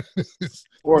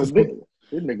 Or this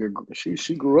nigga,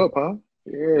 she grew up, huh?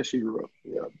 Yeah, she grew up.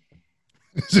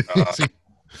 Yeah.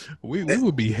 We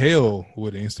would be hell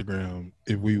with Instagram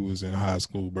if we was in high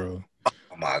school, bro.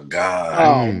 Oh my God.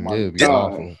 Oh my God.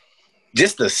 Awful.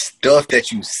 Just the stuff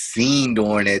that you seen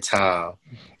during that time.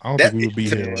 I don't think we would be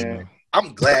here right now.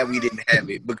 I'm glad we didn't have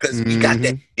it because we got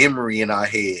that memory in our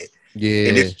head. Yeah.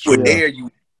 And if you were there, you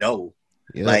know.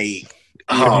 Yeah. Like, if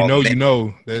you know, you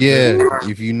know.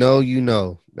 If you know, you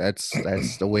know. That's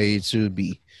the way it should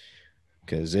be.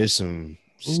 Because there's some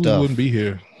stuff. We wouldn't be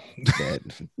here. That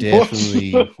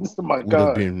definitely would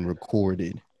have been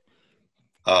recorded.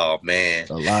 Oh man,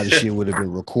 a lot of shit would have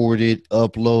been recorded,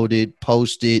 uploaded,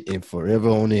 posted, and forever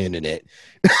on the internet.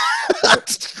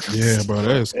 Yeah, bro,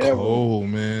 that's cold,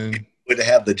 man. Would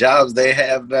have the jobs they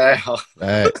have now.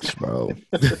 Facts, bro.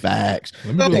 Facts.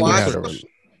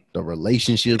 The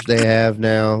relationships they have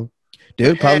now.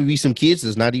 There'd probably be some kids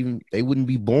that's not even. They wouldn't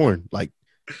be born. Like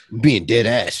being dead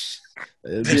ass.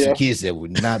 There'd be some kids that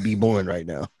would not be born right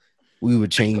now. We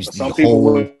would change the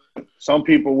whole. Some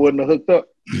people wouldn't have hooked up.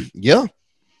 Yeah.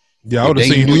 Yeah, I would have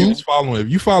seen who you was following. If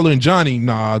you following Johnny,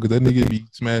 nah, because that nigga be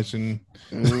smashing.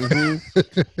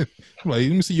 Like, let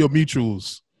me see your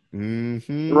mutuals.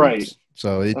 Right.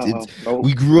 So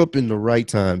we grew up in the right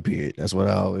time period. That's what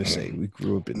I always say. We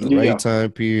grew up in the right time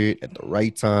period at the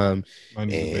right time,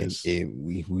 and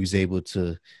we was able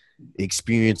to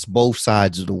experience both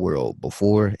sides of the world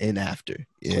before and after.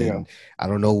 And I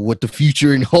don't know what the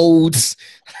future holds.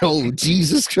 Oh,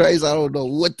 Jesus Christ. I don't know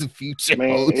what the future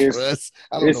holds for us.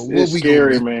 I don't know what we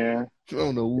scary, man. I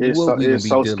don't know what we're going to be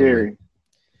so scary.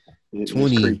 It's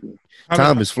 20.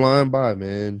 Time is flying by,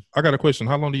 man. I got a question.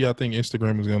 How long do y'all think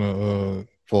Instagram is going to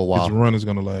for a while? Its run is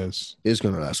going to last? It's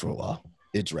going to last for a while.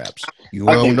 It's raps. You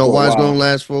don't know why it's going to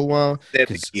last for a while?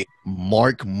 Because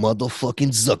Mark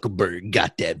motherfucking Zuckerberg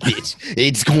got that bitch.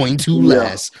 It's going to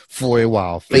last for a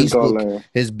while. Facebook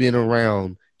has been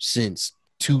around since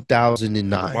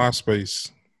 2009.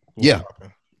 MySpace. Yeah.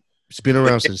 It's been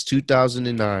around since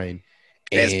 2009.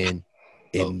 And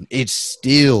it's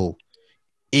still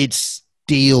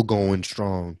going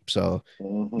strong. So,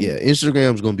 yeah,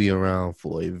 Instagram's going to be around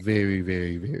for a very,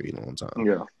 very, very long time.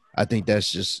 Yeah. I think that's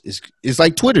just it's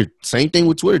like Twitter. Same thing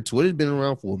with Twitter. Twitter's been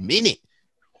around for a minute.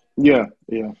 Yeah.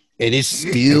 And it's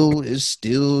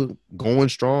still going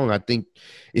strong. I think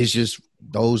it's just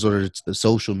those are the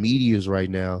social medias right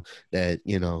now that,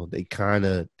 they kind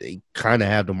of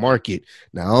have the market.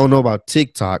 Now I don't know about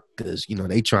TikTok because,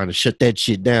 they trying to shut that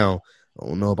shit down. I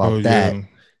don't know about that. Yeah.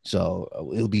 So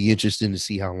it'll be interesting to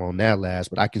see how long that lasts,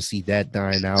 but I can see that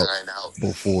dying out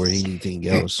before anything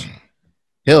else.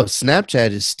 Hell, Snapchat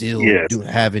is still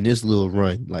having this little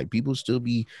run. Like people still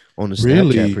be on the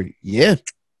Snapchat. Really? Yeah.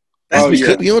 That's we because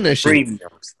could be on that shit.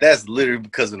 premiums. That's literally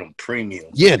because of them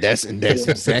premiums. Yeah, that's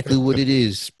exactly what it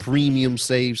is. Premium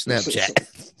save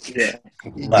Snapchat. Yeah.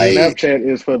 Like, Snapchat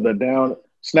is for the down.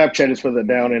 Snapchat is for the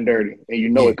down and dirty, and you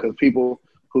know it because people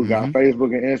who got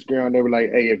Facebook and Instagram, they were like,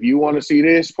 "Hey, if you want to see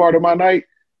this part of my night,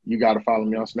 you got to follow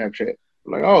me on Snapchat."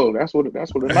 Like, oh, that's what a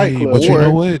nightclub. But you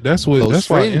know what? That's why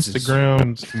friends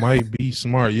Instagram might be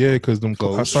smart. Yeah, because them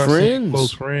close friends.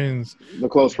 Close friends. The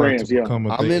close friends. Yeah,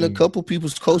 I'm in a couple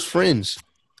people's close friends.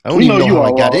 I don't even know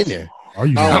how I got in there. Are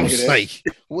you? I'm like,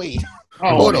 wait.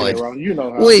 Hold on. You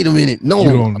know how. Wait a minute. No,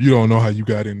 you don't know how you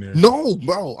got in there. No,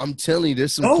 bro. I'm telling you,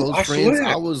 there's some close friends.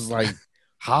 I was like,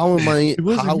 how am I?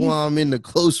 How I'm in the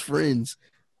close friends?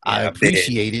 I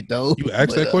appreciate it though. You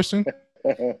asked that question?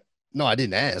 No, I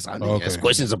didn't ask. I didn't ask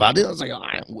questions about it. I was like, all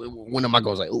right, when am I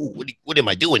going? Like, oh, what am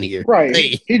I doing here? Right.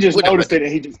 Hey, he just noticed it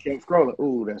and he just kept scrolling.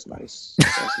 Ooh, that's nice.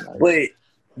 But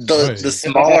the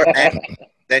smaller app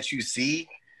that you see,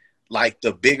 like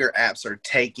the bigger apps are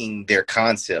taking their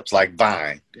concepts, like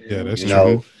Vine. Yeah, that's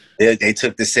true. They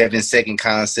took the 7-second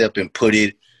concept and put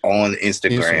it on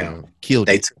Instagram.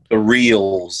 They took the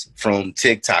reels from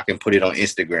TikTok and put it on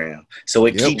Instagram. So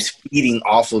it keeps feeding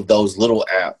off of those little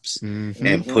apps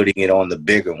and putting it on the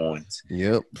bigger ones.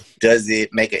 Yep. Does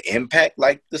it make an impact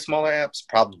like the smaller apps?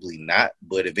 Probably not.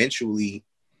 But eventually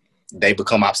they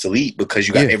become obsolete because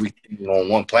you got everything on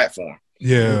one platform.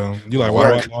 Yeah. You like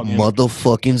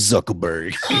motherfucking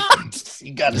Zuckerberg.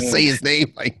 You got to say his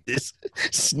name like this.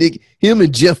 Him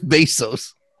and Jeff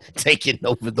Bezos taking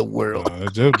over the world.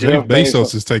 Jeff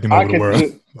Bezos is taking over the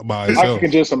world by himself. I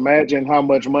can just imagine how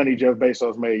much money Jeff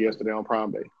Bezos made yesterday on Prime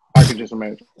Day. I can just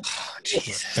imagine.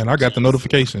 And I got the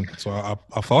notification, so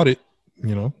I fought it.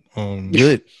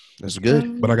 Good. That's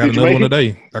good. But I got another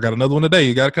one today.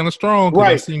 It got kind of strong.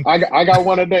 Right. I got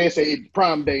one today. It said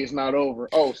Prime Day is not over.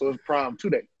 Oh, so it's Prime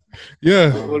today.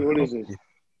 Yeah. What is it?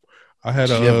 I had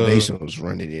Jeff Bezos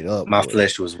running it up. My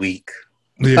flesh was weak.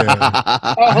 Yeah.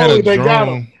 I had a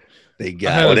drone. They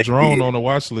got a drone on the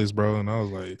watch list, bro, and I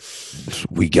was like,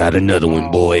 "We got another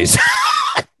one, boys."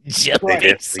 Jeff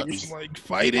Bezos, like,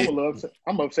 fight it.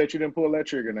 I'm upset you didn't pull that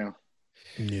trigger now.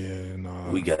 Yeah, no.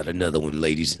 We got another one,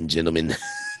 ladies and gentlemen.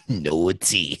 Noah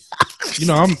T.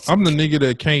 I'm the nigga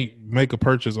that can't make a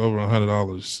purchase over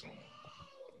 $100.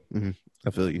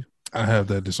 I feel you. I have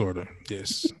that disorder.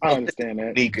 Yes, I understand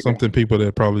that. Something people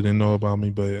that probably didn't know about me,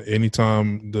 but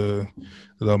anytime the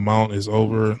amount is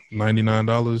over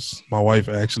 $99, my wife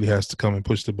actually has to come and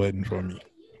push the button for me.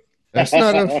 It's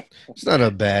not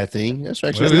a bad thing. That's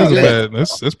actually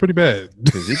that's pretty bad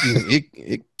because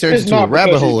it turns into a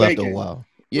rabbit hole after a while.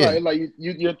 Yeah, right, like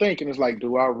you're thinking it's like,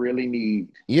 do I really need?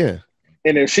 Yeah.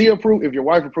 And if your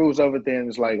wife approves of it, then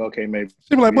it's like, okay, maybe.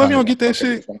 She'll be like, "Boy, you don't get that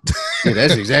shit." Yeah,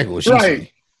 that's exactly what she said.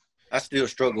 I still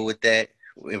struggle with that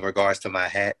in regards to my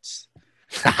hats.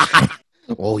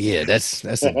 Oh yeah, that's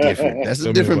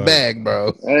a different bag,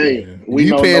 bro. Hey, we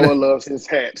know Noah loves his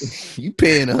hats. You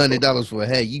paying $100 for a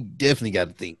hat? You definitely got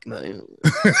to think. Go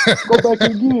back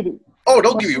and get it. Oh,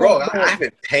 don't get me wrong. I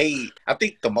haven't paid. I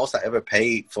think the most I ever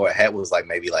paid for a hat was like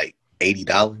maybe like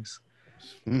 $80.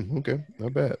 Okay,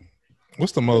 not bad.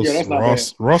 What's the most,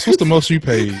 Ross? Ross, what's the most you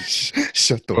paid?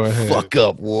 Shut the fuck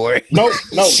up, War. No,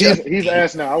 he's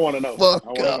asked now. I want to know.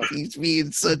 Fuck up. He's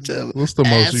being such a What's the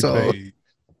most asshole. You paid?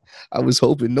 I was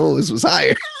hoping Noah's was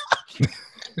higher.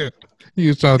 He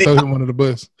was trying to throw him under the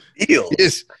bus.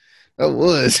 Yes, I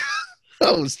was.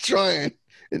 I was trying.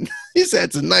 And his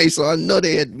hats are nice, so I know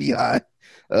they had to be high.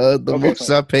 The most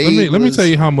I paid. Let me tell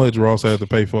you how much Ross had to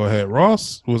pay for a hat.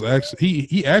 Ross was actually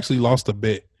he actually lost a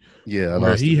bet. Yeah,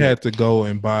 where he had to go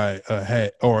and buy a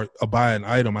hat or buy an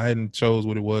item. I hadn't chose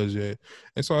what it was yet,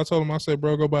 and so I told him, I said,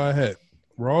 "Bro, go buy a hat."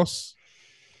 Ross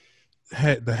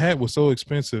the hat was so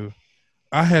expensive.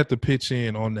 I had to pitch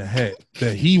in on the hat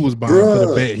that he was buying for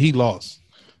the bet he lost.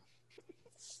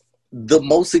 The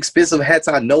most expensive hats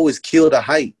I know is Kill the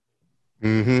Hype.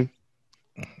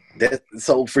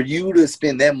 So for you to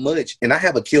spend that much, and I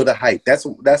have a Kill the Hype, that's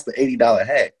the $80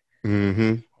 hat.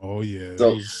 Oh yeah.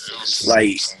 So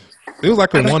it was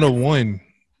like a 101.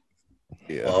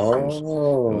 Yeah. It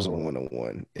was a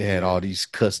 101. It had all these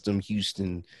custom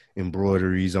Houston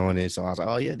embroideries on it. So I was like,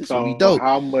 oh yeah, this will be dope.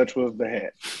 How much was the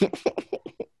hat?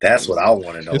 That's what I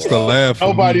want to know. It's the laugh.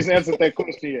 Nobody's answered that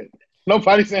question yet.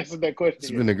 Nobody's answered that question.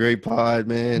 It's been a great pod,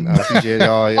 man. I appreciate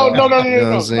all y'all. No.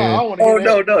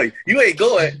 No. You ain't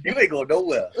going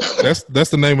nowhere. That's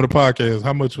the name of the podcast.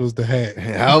 How much was the hat?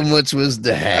 How much was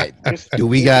the hat? Do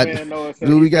we got $100?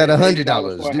 Do we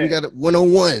got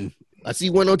 101? I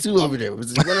see 102 over there.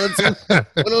 Was it 102?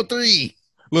 103?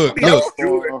 Look, You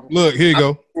know, look. Here you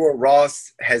go. sure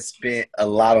Ross has spent a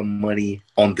lot of money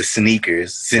on the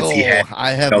sneakers since he had.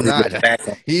 I have his not. little back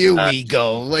on. Here we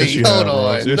go. Wait, Yes, you hold have, Ross.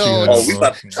 on. Yes, you No, have, Oh, we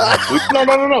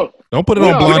about No. Don't put it No,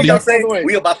 on we Blondie. got-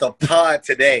 we about to pod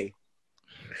today.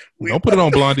 Don't put it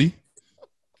on Blondie.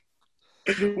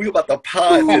 We about to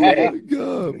pod oh today. my God,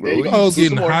 bro. There you go. Oh, Do getting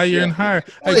some more. higher and Yeah. higher.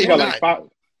 Wait, Hey, You got not- like 5.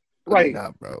 Right. Nah,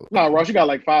 bro. No, Ross, you got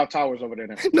like 5 towers over there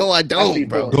now. No, I I see don't,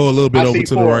 bro. 4. go a little bit I over see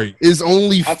to the 4. right. It's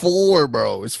only 4,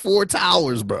 bro. It's 4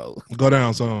 towers, bro. Go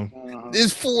down some.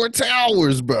 It's 4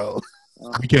 towers, bro.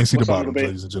 You can't see the What's under bottom, the bed?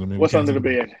 ladies and gentlemen. We What's can't under the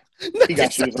see bed? He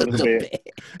got shoes under the bed.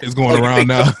 It's going Oh, you around ain't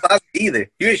now. show the closet either.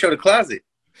 You ain't show the closet.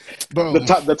 Bro,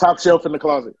 The top shelf in the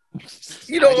closet.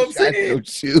 You know what I'm I got saying? no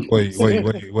shoes.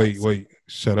 Wait.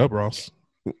 Shut up, Ross.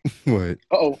 What?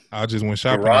 Uh-oh. I just went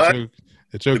shopping Garage?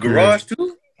 at your The crib. garage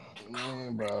too.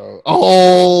 Man, bro.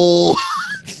 Oh,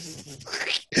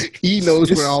 he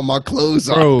knows where all my clothes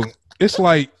are. Bro, it's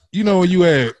like, you know when you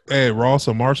at Ross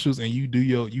or Marshalls and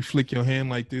you flick your hand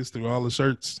like this through all the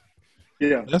shirts?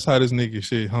 Yeah. That's how this nigga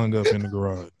shit hung up in the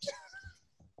garage.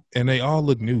 And they all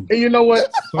look new. And you know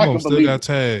what? Some I of them can still believe got it.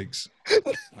 tags.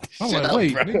 I'm Shut like, up,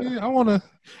 wait, bro. nigga, I wanna.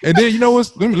 And then you know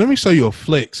what? Let me show you a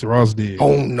flex Ross did.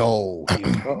 Oh no.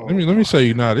 Uh-oh. Let me show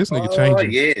you now. This nigga Oh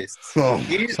changing. yes. Oh,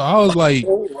 Yes. So I was like,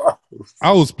 Oh,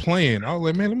 I was playing. I was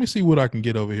like, man, let me see what I can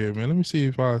get over here, man. Let me see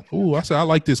if I said I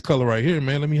like this color right here,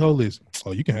 man. Let me hold this.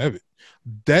 Oh, you can have it.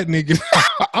 That nigga,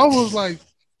 I was like,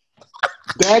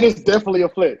 That is definitely a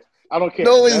flex. I don't care.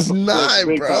 no, That's it's a flex, not,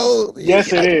 big bro. time.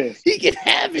 Yes, it is. He can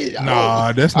have it.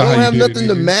 nah, that's I not don't how have you do nothing it,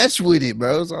 to nigga. match with it,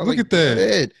 bro. So I was Look like, at that. go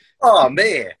ahead. oh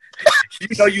man. You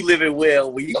know you living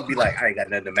well when you can be like, I ain't got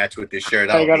nothing to match with this shirt.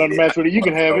 I ain't got don't nothing to need match with it. You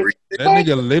can have it. That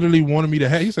nigga literally wanted me to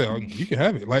have. He said, oh, you can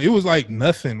have it. Like it was like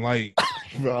nothing. Like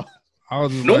Bro. I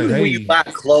was just Normally like, hey, when you buy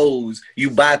clothes, you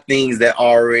buy things that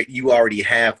you already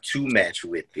have to match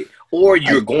with it, or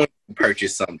you're going to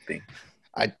purchase something.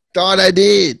 I thought I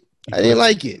did. I didn't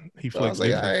like it. he So I was flexed like,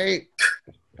 different. all right.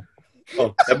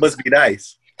 Oh, that must be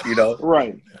nice, you know.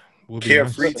 Right. Would be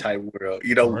Carefree nice. type world,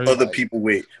 you know, Right. other people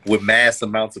with mass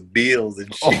amounts of bills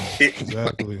and shit. Oh,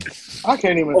 Exactly. I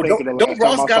can't even Oh, think of the don't last time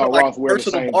Ross I got saw a like Ross wear the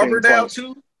personal same barber thing now twice.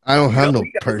 too? I don't have no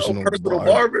He got his own personal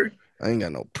barber. barber. I ain't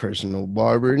got no personal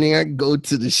barber. And then I go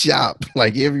to the shop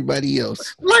like everybody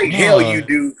else. Like Nah. hell you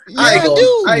do. Yeah, I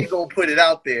do. I ain't gonna put it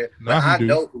out there, but Nah, he I do.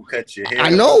 know who cut your hair. I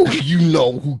know you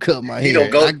know who cut my He hair.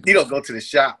 don't go to the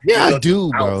shop. Yeah, He I go to do, the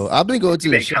bro. house. I've been going He to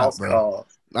the make shop, house bro. calls.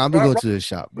 I've been Bro, going to the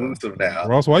shop, bro. Exclusive now.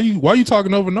 Ross, why you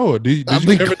talking over Noah? Did I've you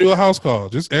been- ever do a house call?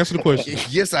 Just answer the question.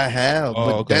 Yes, I have, but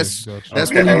Oh, okay. that's Gotcha. when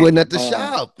he Okay. wasn't at the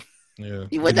shop. Yeah.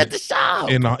 He wasn't at the shop.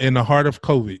 In the heart of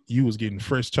COVID, you was getting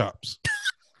fresh chops.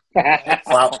 While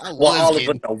I was all of us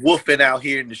getting- are woofing out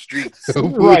here in the streets.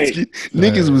 Right.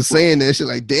 Niggas was saying that shit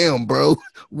like, damn, bro,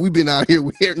 we been out here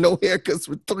with no haircuts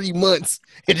for 3 months,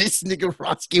 and this nigga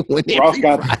Ross get one Ross every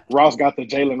got Friday. Ross got the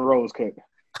Jalen Rose cut.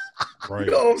 Right.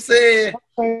 You know what I'm saying?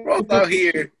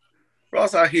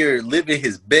 Ross out here living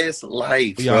his best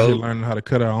life, We out here bro. learning how to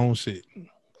cut our own shit.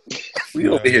 We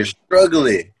over here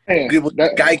struggling. Man, Give us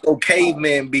that- Geico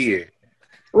caveman beard.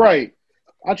 right.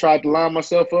 I tried to line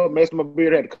myself up, messed my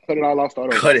beard, had to cut it all off, start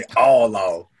over. Cut it all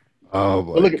off. Oh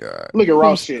But look at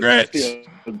Ross shit. Scratch.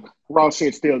 Ross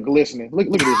shit still glistening. Look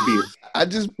at this beard. I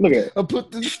just Look at it. I put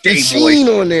the Shea sheen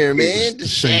moist. on there, man. The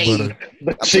Shea shade. butter.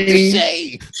 The I put the sheen.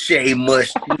 shade. Shea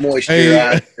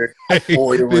moisturizer. Hey,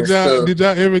 Oil and stuff. did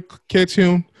y'all ever catch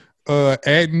him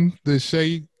adding the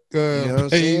shade You know what I'm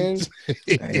page?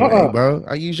 Hey, man, bro.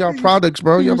 I use y'all products,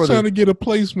 bro. He Y'all was trying better, to get a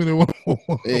placement in one.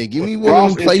 hey, give me one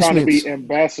Ross of them is trying to be placements.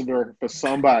 ambassador for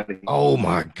somebody. Oh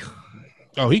my god.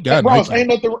 Oh, he got Ross, Nike.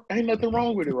 ain't nothing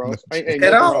wrong with it, Ross. Ain't At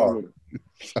nothing all. wrong with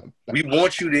it. We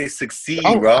want you to succeed,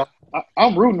 Oh. bro.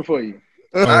 I'm rooting for you.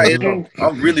 I yeah. am.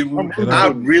 I'm really. rooting I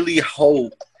for you. really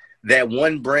hope that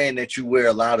one brand that you wear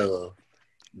a lot of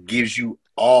gives you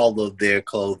all of their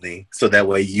clothing, so that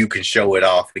way you can show it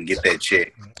off and get that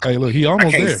check. Hey, look, he I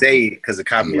almost can't there. say it because of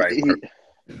copyright. He- work.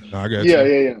 No, I got Yeah,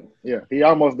 you. yeah. He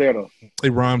almost there though.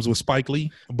 It rhymes with Spike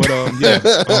Lee, but yeah.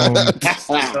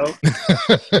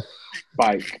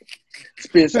 Spike.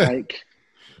 Spit Spike.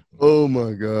 Oh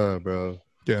my god, bro.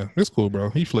 Yeah, it's cool, bro.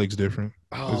 He flakes different.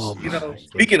 Oh You my. know,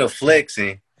 speaking of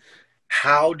flexing,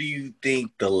 how do you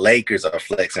think the Lakers are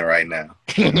flexing right now?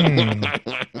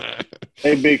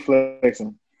 They big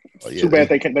flexing. Oh, yeah, Too bad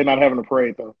they're not having a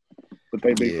parade though. But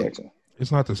they big Yeah. flexing.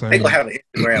 It's not the same. They gonna have an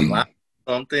Instagram live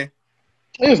or something.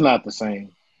 It's not the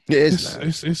same. Yeah, it's not.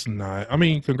 It's not. I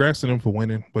mean, congrats to them for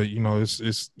winning, but you know,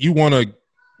 it's you want to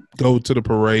go to the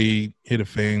parade, hear the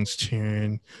fans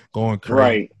cheering, going crazy.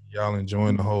 Right. Y'all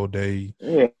enjoying the whole day.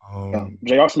 Yeah.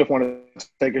 J.R. Smith wanted to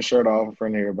take his shirt off in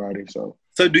front of everybody. So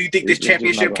do you think this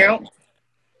championship counts?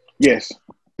 Yes.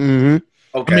 Mm-hmm.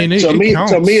 Okay. I mean,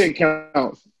 to me, it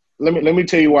counts. Let me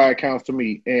tell you why it counts to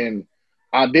me. And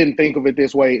I didn't think of it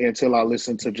this way until I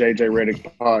listened to JJ Redick's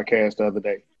podcast the other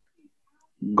day.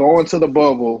 Going to the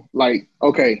bubble, like,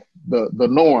 okay, the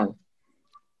norm.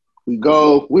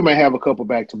 We may have a couple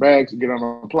back-to-backs, get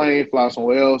on a plane, fly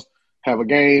somewhere else, have a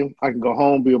game. I can go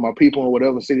home, be with my people in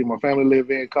whatever city my family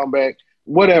live in, come back,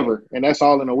 whatever. And that's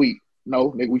all in a week.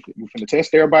 No, nigga, we finna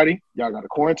test everybody. Y'all got to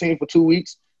quarantine for 2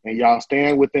 weeks, and y'all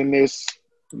stand within this,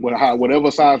 whatever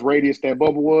size radius that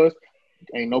bubble was.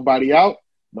 Ain't nobody out,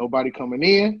 nobody coming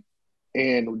in.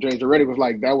 And JJ Redick was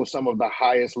like, that was some of the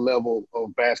highest level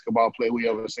of basketball play we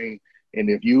ever seen. And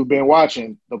if you've been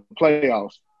watching the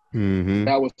playoffs,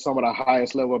 that was some of the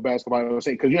highest level of basketball I've ever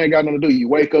seen. Because you ain't got nothing to do. You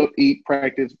wake up, eat,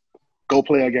 practice, go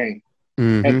play a game.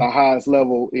 At the highest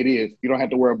level it is. You don't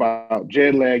have to worry about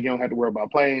jet lag. You don't have to worry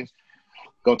about planes.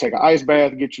 Go take an ice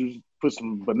bath, put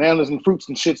some bananas and fruits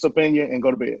and shits up in you, and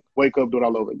go to bed. Wake up, do it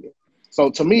all over again.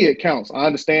 So to me, it counts. I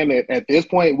understand that at this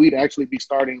point, we'd actually be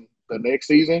starting the next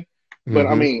season. But,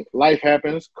 I mean, life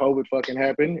happens. COVID fucking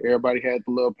happened. Everybody had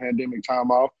the little pandemic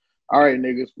time off. All right,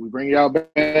 niggas, we bring y'all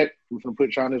back. We're going to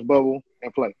put y'all in this bubble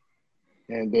and play.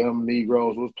 And them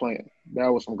Negroes was playing. That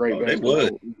was some great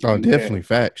basketball. Oh, definitely.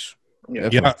 Facts.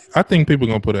 Yeah, I think people are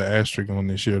going to put an asterisk on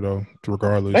this year, though,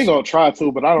 regardless. They going to try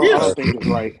to, but I don't think it's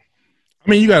right. I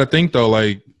mean, you got to think, though,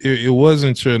 like, it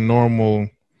wasn't your normal,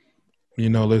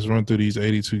 let's run through these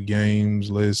 82 games.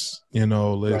 Let's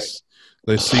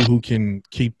see who can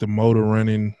keep the motor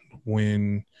running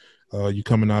when you're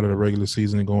coming out of the regular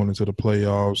season and going into the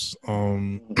playoffs.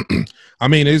 I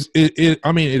mean, it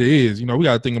is. We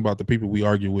got to think about the people we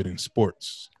argue with in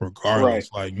sports,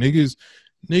 regardless. Like niggas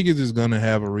is gonna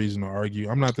have a reason to argue.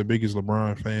 I'm not the biggest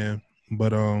LeBron fan,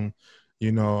 but I'm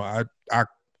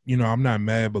not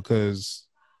mad because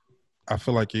I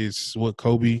feel like it's what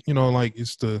Kobe.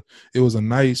 It was a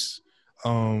nice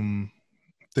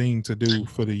thing to do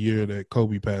for the year that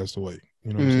Kobe passed away.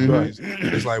 You know what I'm saying?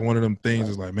 It's like one of them things.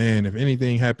 It's like, man, if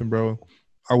anything happened, bro,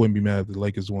 I wouldn't be mad if the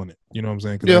Lakers won it. You know what I'm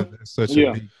saying? Because that's such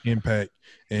a big impact.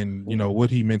 And,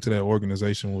 what he meant to that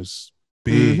organization was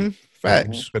big.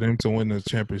 Facts. For them to win the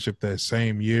championship that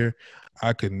same year,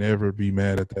 I could never be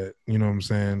mad at that. You know what I'm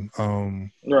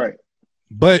saying? Right.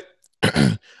 But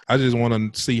I just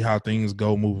want to see how things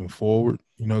go moving forward,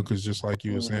 because just like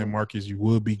you were saying, Marcus, you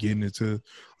will be getting into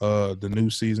the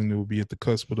new season. It will be at the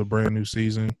cusp of the brand new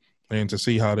season. And to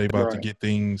see how they about to get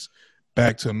things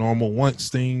back to normal. Once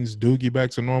things do get back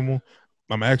to normal,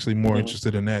 I'm actually more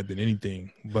interested in that than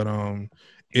anything. But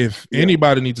if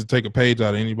anybody needs to take a page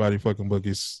out of anybody's fucking book,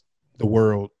 it's the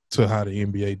world to how the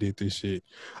NBA did this shit.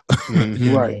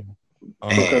 Right.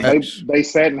 Because they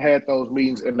sat and had those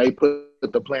meetings and they put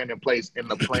the plan in place,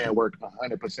 and the plan worked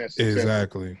 100% successful.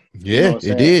 Exactly. Yeah,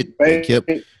 it did.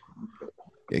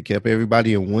 It kept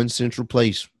everybody in one central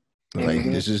place. Like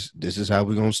this is how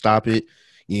we're gonna stop it.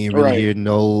 You ain't really hear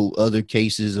no other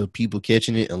cases of people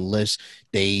catching it unless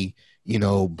they,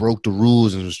 broke the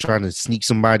rules and was trying to sneak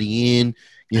somebody in.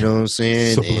 You know what I'm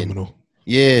saying? Subliminal.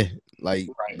 And,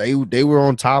 they were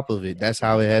on top of it. That's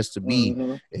how it has to be.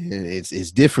 And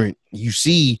it's different. You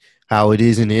see how it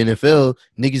is in the NFL.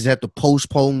 Niggas have to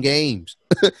postpone games.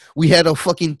 We had a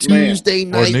fucking Tuesday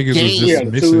night game. We had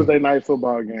a Tuesday night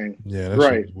football game. Yeah,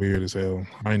 that's weird as hell.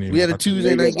 We had a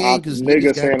Tuesday night game because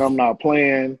niggas saying I'm not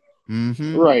playing.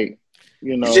 Right.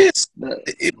 The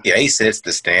NBA sets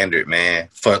the standard, man,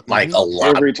 for like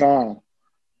every time.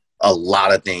 A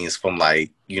lot of things, from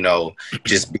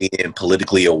just being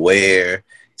politically aware,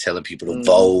 telling people to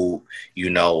vote,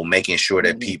 making sure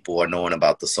that people are knowing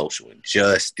about the social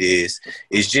injustice.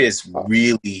 It's just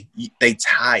really, they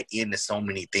tie into so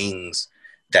many things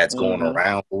that's going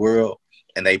around the world,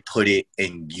 and they put it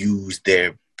and use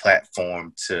their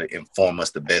platform to inform us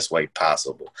the best way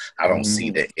possible. I don't see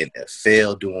the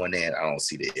NFL doing that. I don't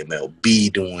see the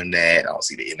MLB doing that. I don't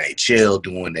see the NHL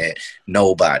doing that.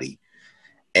 Nobody.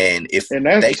 And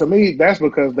to me, that's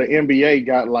because the NBA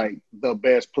got like the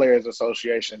best players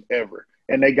association ever,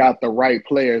 and they got the right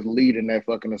players leading that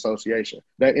fucking association.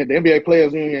 The NBA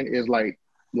Players Union is like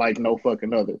no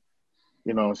fucking other.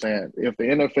 You know what I'm saying? If the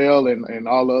NFL and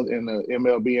all of and the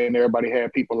MLB and everybody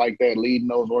had people like that leading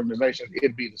those organizations,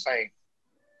 it'd be the same.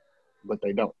 But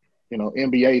they don't.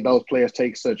 NBA, those players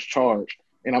take such charge,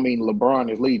 and I mean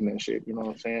LeBron is leading that shit. You know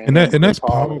what I'm saying? And that's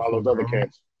powerful. And all those other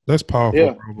cats. That's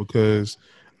powerful, bro, because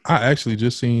I actually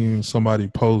just seen somebody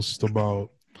post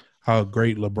about how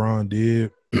great LeBron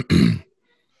did.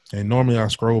 And normally I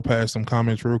scroll past some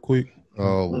comments real quick.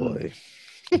 Oh boy.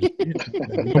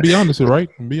 I'm gonna be honest, right?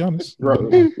 I'm gonna be honest.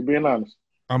 Being honest.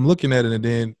 I'm looking at it, and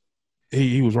then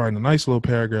he was writing a nice little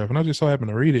paragraph, and I just so happened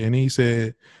to read it, and he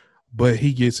said, "But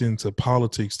he gets into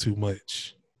politics too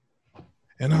much,"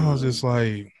 and I was just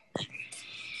like,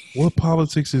 "What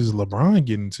politics is LeBron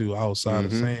getting to outside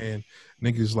of saying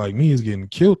niggas like me is getting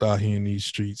killed out here in these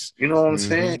streets?" You know what I'm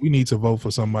saying? We need to vote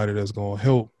for somebody that's gonna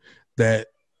help that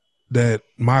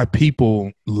my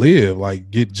people live,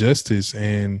 like get justice,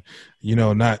 and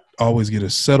not always get a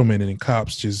settlement and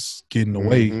cops just getting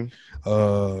away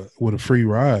with a free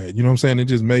ride. You know what I'm saying? It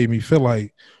just made me feel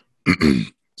like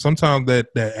sometimes that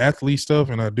athlete stuff,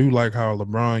 and I do like how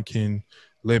LeBron can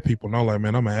let people know, like,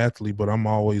 man, I'm an athlete, but I'm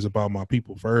always about my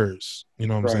people first. You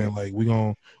know what I'm saying? Like,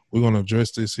 we're gonna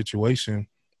address this situation.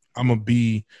 I'm gonna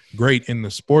be great in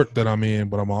the sport that I'm in,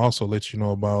 but I'm gonna also let you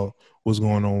know about what's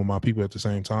going on with my people at the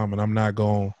same time. And I'm not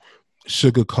gonna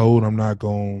sugarcoat. I'm not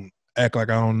gonna act like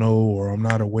I don't know or I'm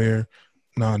not aware.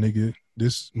 Nah, nigga,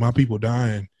 my people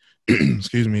dying.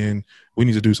 Excuse me, and we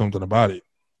need to do something about it.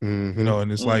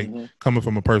 And it's like coming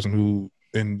from a person who,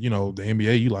 and the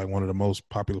NBA, you like one of the most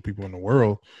popular people in the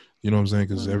world. You know what I'm saying?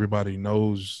 Because everybody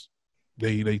knows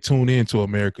they tune into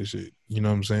America shit. You know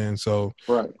what I'm saying? So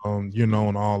you're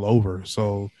known all over.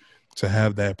 So to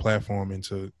have that platform and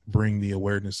to bring the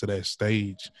awareness to that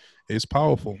stage, it's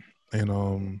powerful.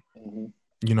 And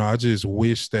I just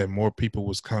wish that more people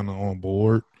was kind of on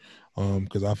board,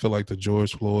 because I feel like the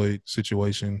George Floyd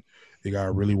situation, it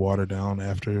got really watered down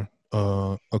after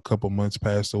a couple months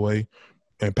passed away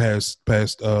and passed.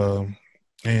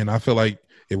 And I feel like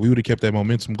if we would have kept that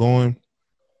momentum going,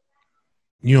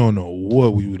 you don't know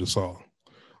what we would have saw.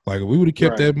 Like, if we would have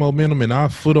kept that momentum and our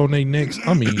foot on their necks,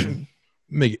 I mean,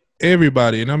 make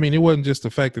everybody. And I mean, it wasn't just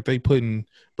the fact that they putting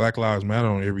Black Lives Matter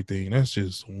on everything. That's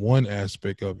just one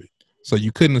aspect of it. So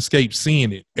you couldn't escape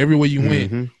seeing it everywhere you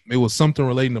went. It was something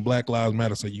relating to Black Lives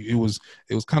Matter. So it was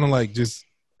kind of like just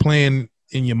playing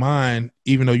in your mind,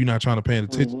 even though you're not trying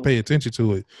to pay attention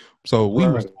to it. So we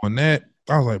was on that.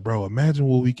 I was like, bro, imagine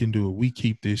what we can do if we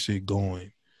keep this shit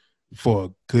going for a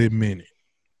good minute.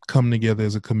 Come together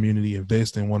as a community,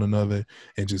 invest in one another,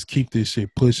 and just keep this shit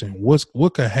pushing.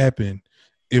 What could happen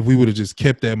if we would have just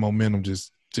kept that momentum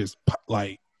just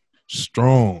like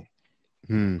strong?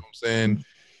 You know what I'm saying?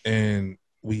 And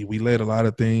we let a lot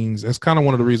of things. That's kind of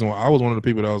one of the reasons why I was one of the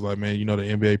people that was like, man, the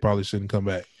NBA probably shouldn't come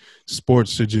back.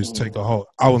 Sports should just take a halt.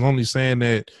 I was only saying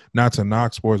that not to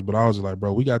knock sports, but I was like,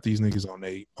 bro, we got these niggas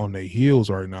on their heels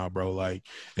right now, bro. Like,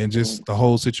 and just the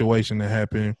whole situation that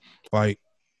happened, like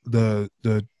the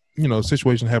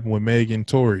situation happened with Meg and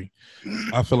Tory.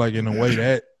 I feel like in a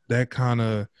way that kind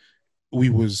of, we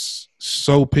was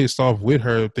so pissed off with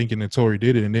her thinking that Tory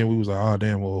did it, and then we was like, oh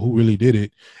damn, well, who really did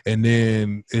it? And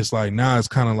then it's like, now it's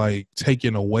kind of like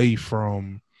taken away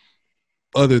from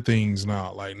other things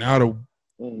now. Like, now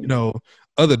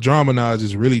other drama now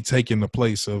is really taking the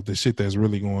place of the shit that's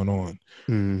really going on.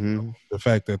 The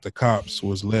fact that the cops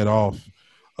was let off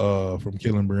from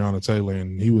killing Breonna Taylor,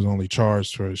 and he was only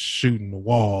charged for shooting the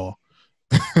wall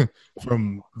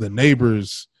from the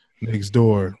neighbors next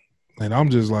door. And I'm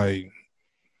just like,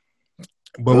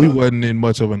 but we wasn't in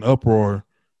much of an uproar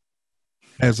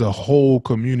as a whole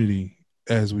community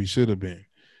as we should have been.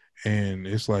 And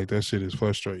it's like, that shit is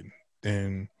frustrating.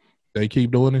 And they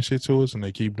keep doing this shit to us, and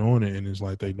they keep doing it. And it's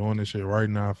like they doing this shit right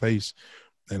in our face.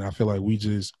 And I feel like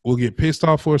we'll get pissed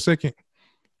off for a second,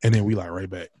 and then we like right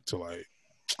back to like,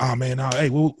 oh man, now, hey,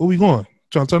 where we going?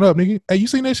 Trying to turn up, nigga. Hey, you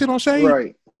seen that shit on Shade?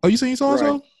 Right. Oh, you seen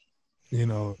so-and-so?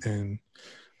 And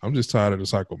I'm just tired of the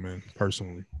cycle, man,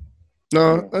 personally.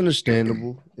 No,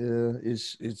 understandable. Yeah,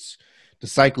 it's the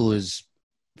cycle is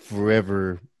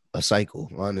forever a cycle.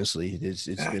 Honestly, it's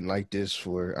been like this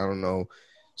for, I don't know,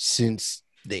 since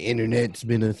the internet's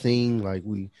been a thing. Like,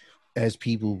 we as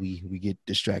people, we get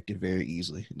distracted very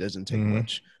easily. It doesn't take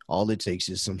much. All it takes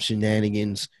is some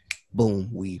shenanigans. Boom,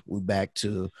 we back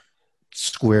to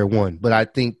square one. But I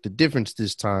think the difference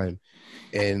this time,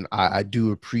 and I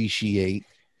do appreciate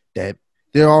that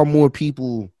there are more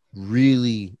people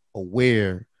really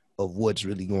aware of what's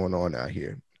really going on out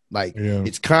here. Like,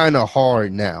 it's kind of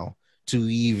hard now to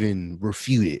even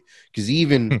refute it, because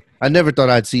even I never thought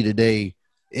I'd see today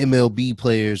MLB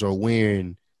players are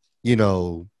wearing,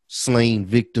 slain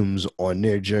victims on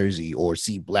their jersey, or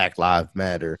see Black Lives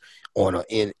Matter on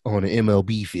an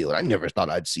MLB field. I never thought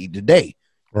I'd see today.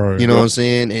 Right. You know what I'm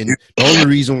saying? And the only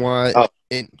reason why,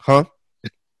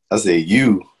 I said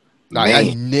you.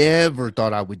 I never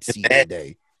thought I would see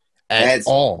today at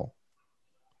all.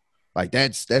 Like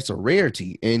that's a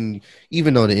rarity. And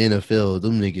even though the NFL,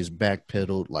 them niggas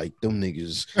backpedaled, like them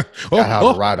niggas got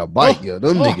how to ride a bike. Them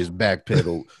niggas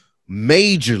backpedaled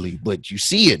majorly, but you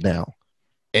see it now.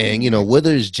 And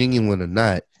whether it's genuine or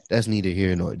not, that's neither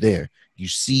here nor there. You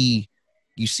see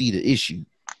the issue.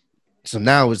 So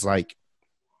now it's like,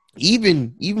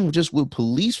 even just with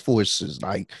police forces,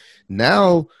 like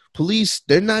now police,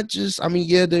 they're not just, I mean,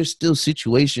 yeah, there's still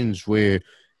situations where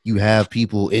you have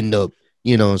people end up,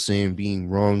 being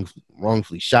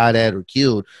wrongfully shot at or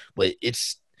killed, but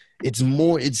it's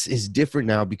different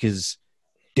now because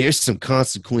there's some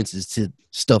consequences to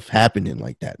stuff happening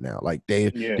like that now. Like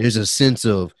there's a sense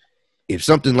of, if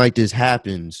something like this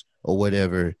happens or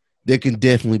whatever, there can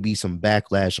definitely be some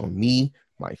backlash on me,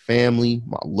 my family,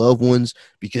 my loved ones,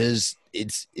 because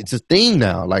it's a thing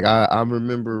now. Like I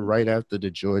remember right after the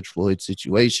George Floyd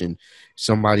situation,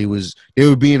 they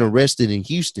were being arrested in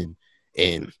Houston,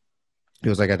 and it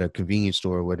was like at a convenience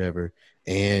store or whatever,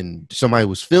 and somebody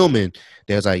was filming.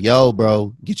 They was like, "Yo,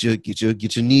 bro, get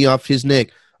your knee off his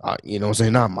neck." You know what I'm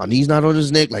saying? Nah, my knee's not on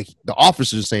his neck. Like the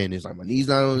officer's saying this, like, my knee's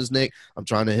not on his neck. I'm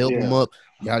trying to help him up.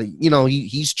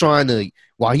 He's trying to,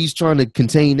 while he's trying to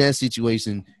contain that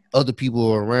situation, other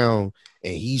people are around,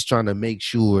 and he's trying to make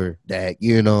sure that,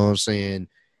 you know what I'm saying,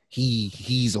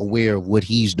 he's aware of what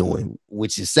he's doing,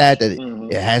 which is sad that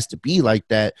it has to be like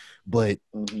that. But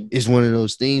it's one of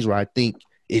those things where I think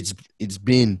it's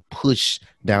been pushed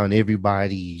down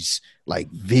everybody's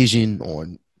like vision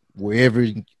on wherever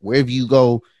you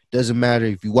go. Doesn't matter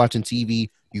if you're watching TV,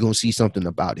 you're gonna see something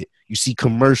about it. You see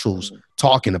commercials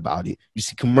talking about it. You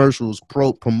see commercials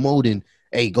promoting,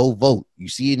 hey, go vote. You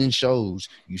see it in shows.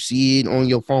 You see it on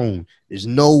your phone. There's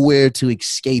nowhere to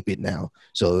escape it now.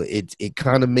 So it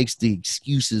kind of makes the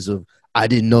excuses of, I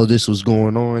didn't know this was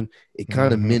going on, it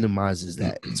kind of minimizes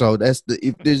that. So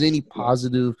if there's any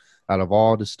positive out of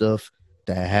all the stuff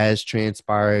that has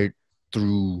transpired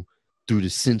through the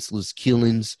senseless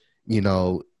killings,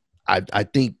 I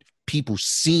think people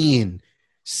seeing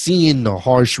the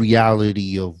harsh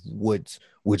reality of what's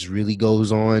really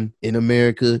goes on in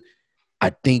America, I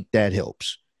think that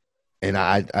helps. And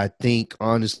I think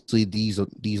honestly, these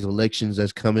elections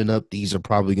that's coming up, these are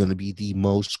probably going to be the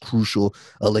most crucial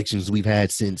elections we've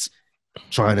had since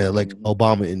trying to elect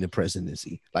Obama in the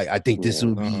presidency. Like, I think this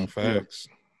will be facts.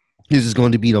 This is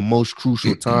going to be the most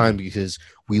crucial time because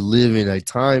we live in a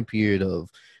time period of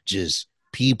just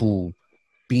people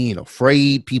being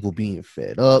afraid, people being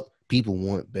fed up, people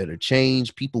want better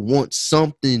change, people want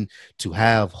something to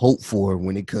have hope for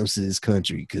when it comes to this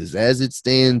country. Because as it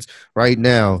stands right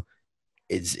now,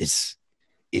 it's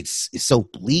so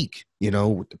bleak,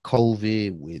 with the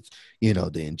COVID, with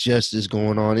the injustice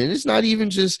going on, and it's not even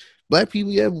just black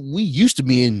people. Yeah, we used to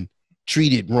being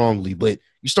treated wrongly, but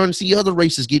you're starting to see other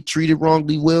races get treated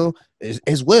wrongly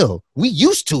as well. We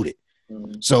used to it.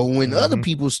 So when other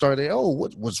people started,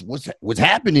 what's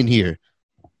happening here?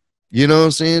 You know what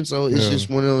I'm saying? So it's just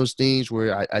one of those things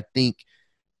where I think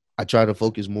I try to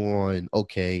focus more on,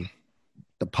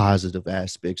 the positive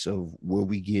aspects of where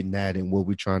we getting at and what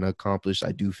we're trying to accomplish.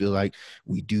 I do feel like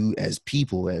we do, as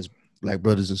people, as black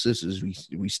brothers and sisters,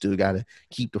 we still got to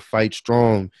keep the fight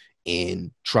strong and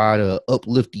try to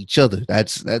uplift each other.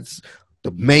 That's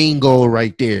the main goal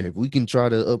right there. If we can try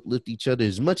to uplift each other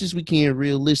as much as we can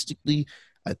realistically,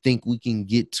 I think we can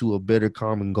get to a better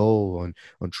common goal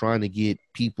on trying to get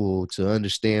people to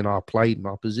understand our plight and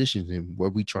our positions and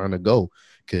where we trying to go.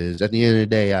 Because at the end of the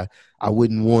day, I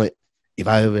wouldn't want, if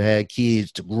I ever had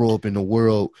kids, to grow up in a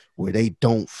world where they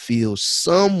don't feel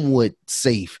somewhat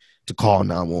safe to call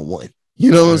 911.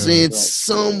 You know what I'm saying? Right.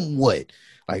 Somewhat.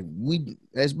 Like, we,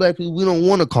 as black people, we don't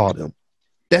want to call them.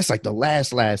 That's like the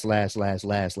last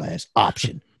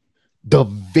option. The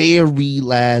very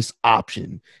last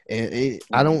option. And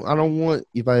I don't want,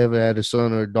 if I ever had a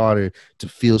son or a daughter, to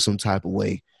feel some type of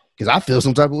way. Because I feel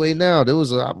some type of way now. There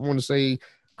was I want to say a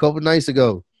couple nights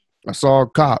ago, I saw a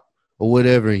cop or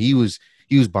whatever, and he was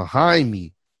behind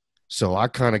me. So I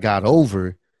kind of got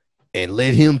over and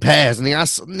let him pass. And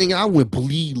I went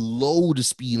bleed low the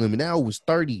speed limit. Now it was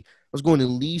 30. I was going at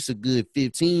least a good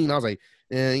 15. I was like,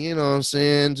 yeah, you know what I'm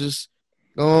saying? Just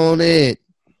go on it.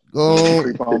 Go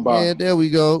on. Yeah, there we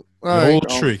go. All right. Old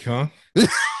trick, huh?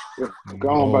 Go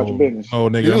on about your business. Oh,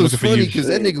 nigga, it was funny because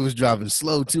that nigga was driving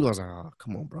slow too. I was like, oh,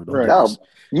 come on, bro.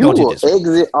 You will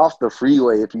exit off the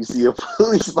freeway if you see a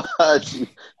police behind you,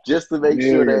 just to make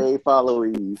sure they ain't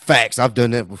following you. Facts. I've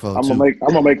done that before. I'm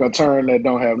gonna make a turn that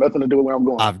don't have nothing to do with where I'm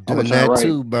going. I've done that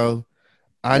too, bro.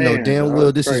 I know Man, damn bro, well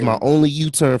that's this is my crazy. only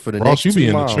U-turn for the Ross, next you 2 be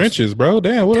in miles. the trenches, bro.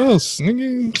 Damn, what else?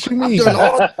 Nigga, what you I've mean? done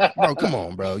all, bro. Come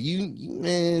on, bro. You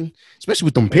man, especially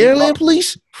with them Pearland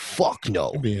police. Fuck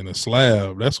no, You be in a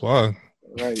slab. That's why.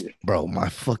 Right. bro. My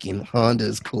fucking Honda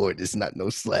Accord is not no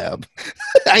slab.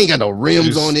 I ain't got no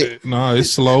rims on it. Nah, it's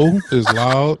slow, it's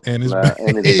loud, and it's Nah,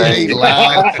 and it's It ain't banging.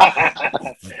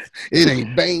 loud. It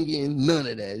ain't banging. None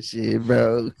of that shit,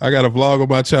 bro. I got a vlog on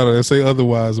my channel that say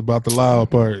otherwise about the loud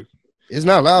part. It's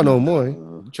not loud no more.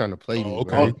 You trying to play me,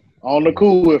 Okay. bro? On the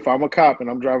cool, if I'm a cop and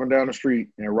I'm driving down the street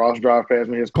and Ross drive past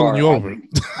me his Pulling car, you over.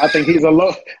 I think he's I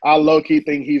low key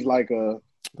think he's like a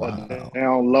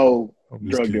down low I'm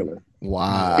just drug kidding. dealer.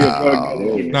 Wow. He a drug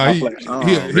dealer. Yeah. Nah, I he flash.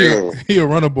 Oh, he a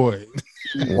runner boy.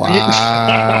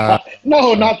 Wow.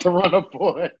 No, not the runner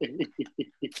boy.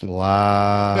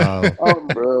 Wow.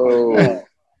 bro.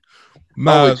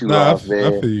 Nah, with you, nah, Ross, I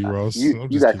man. feel you, Ross. You I'm you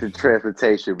just got the kidding.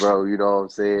 transportation, bro. You know what I'm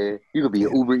saying? You could be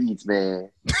an Uber Eats man.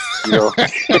 You know.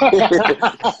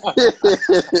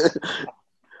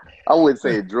 I wouldn't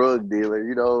say a drug dealer.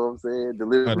 You know what I'm saying?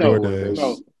 Delivery No, boy, DoorDash. baby.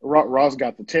 No, Ross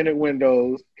got the tinted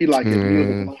windows. He like his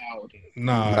music loud.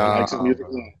 Nah, He likes his music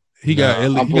loud. he got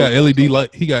Nah, LED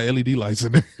light. He got LED lights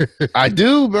in there. I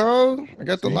do, bro. I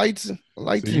got the See? lights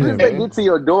See? in there, They man. get to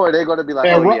your door, they're gonna be like,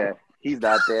 And "Oh Ro- yeah, he's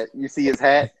not that." You see his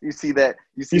hat? You see that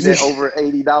You see- over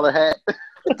 $80 hat?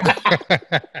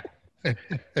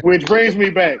 Which brings me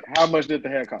back. How much did the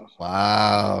hair cost?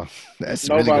 Wow. That's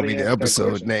really gonna be the answered that episode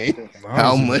question. name.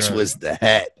 How Honestly, much God. was the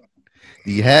hat?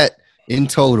 The hat in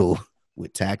total,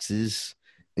 with taxes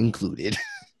included,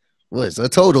 was a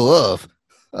total of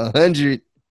 $100.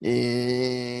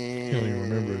 Can't even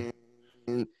remember.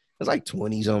 It's like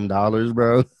 $20 dollars,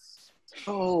 bro.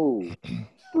 Oh,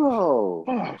 bro,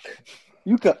 Fuck.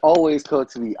 you can always come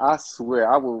to me. I swear,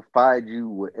 I will find you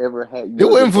whatever hat you.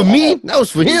 It wasn't for I me. have- That was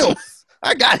for him.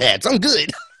 I got hats. I'm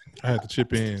good. I had to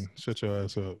chip in. Shut your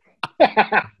ass up.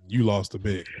 You lost a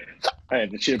bet. I had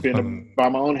to chip in to buy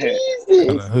my own hat. What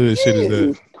kind of hood shit is that?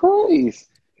 Jesus Christ!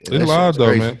 It's live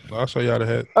though, man. I'll show y'all the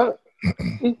hat.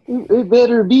 It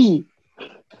better be.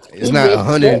 It's not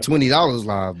 $120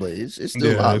 live, but it's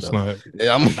still Yeah, live. it's Though. not.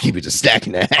 Yeah, I'm gonna keep it a stack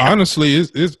in that. Honestly,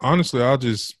 it's honestly, I'll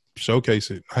just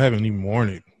showcase it. I haven't even worn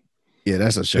it. Yeah,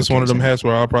 that's a showcase. It's one of them hats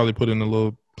where I'll probably put in a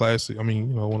little plastic. I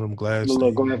mean, one of them glass. The little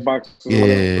things. glass box. Yeah,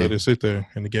 Let it sit there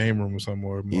in the game room or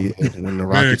somewhere. yeah. When the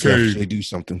Rockets cave. actually do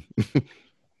something.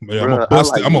 Yeah, I'm gonna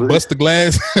bust. I'm gonna bust the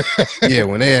glass. Yeah,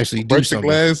 when they actually do break something.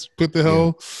 the glass, put the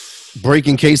hole. Break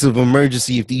in case of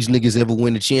emergency if these niggas ever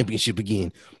win the championship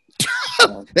again.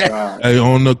 Hey,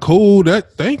 on the cool,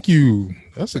 thank you.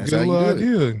 That's a That's good how you little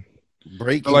do it. idea.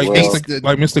 Break in Well- case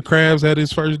Like Mr. Krabs had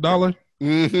his first dollar.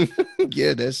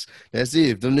 Yeah, that's it.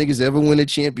 If them niggas ever win a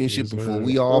championship Yes, before sir.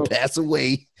 we all pass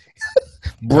away,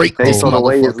 break Based this on the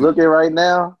way it's motherfucker. looking right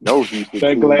now, no Houston That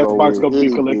team glass gonna box win gonna be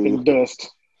anything. collecting dust.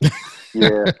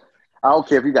 Yeah, I don't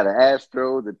care if you got an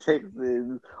Astro, the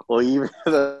Texans, or even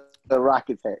the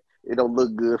Rockets hat. It don't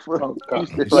look good for Oh, God.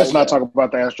 Houston Let's right not now. talk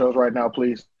about the Astros right now,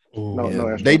 please. Ooh. No, Yeah, no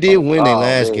Astros they did talk. win their Oh,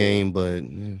 last man. game, but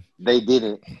They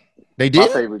didn't. they My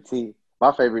did. favorite team.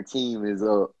 My favorite team is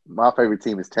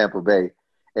Tampa Bay,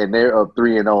 and they're up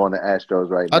 3-0 on the Astros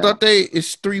right now. I thought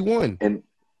it's 3-1. And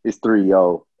it's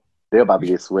 3-0. They're about to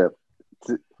get swept.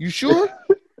 You sure?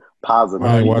 Positive.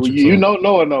 I ain't watching. You so. know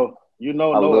Noah knows. You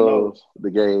know I Noah love knows.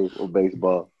 the game of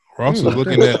baseball. Ross was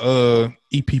looking at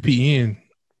EPPN.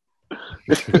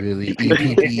 Really?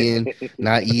 EPPN,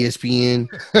 not ESPN.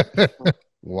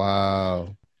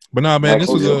 Wow. But nah, man,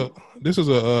 Actually, this is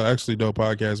a actually dope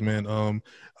podcast, man.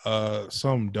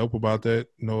 Something dope about that,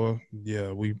 Noah.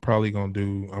 Yeah, we probably gonna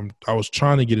do. I was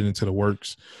trying to get it into the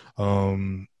works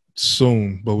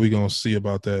soon, but we gonna see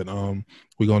about that.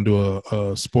 We're gonna do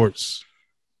a sports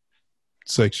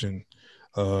section.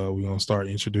 We're gonna start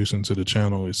introducing to the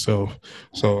channel itself.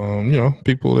 So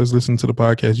people that's listening to the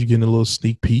podcast, you getting a little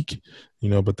sneak peek,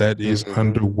 but that is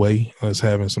underway. Us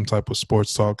having some type of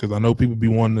sports talk, because I know people be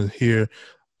wanting to hear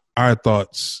our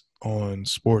thoughts on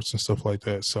sports and stuff like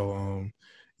that. So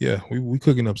we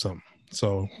cooking up something.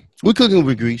 So We're cooking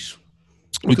with grease.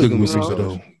 we cooking with some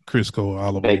grease. Crisco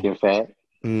olive Bacon fat.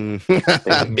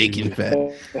 Bacon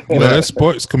fat. that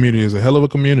sports community is a hell of a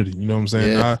community. You know what I'm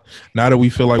saying? Yeah. Now that we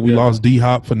feel like we lost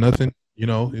D-Hop for nothing,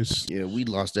 it's Yeah, we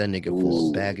lost that nigga for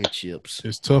a bag of chips.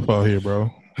 it's tough out here,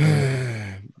 bro.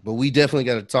 But we definitely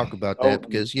got to talk about that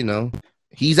because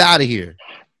he's out of here.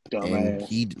 And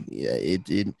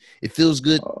Dumbass. it feels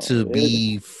good to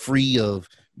be free of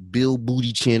Bill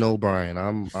Booty Chin O'Brien.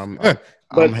 I'm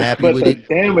happy with it.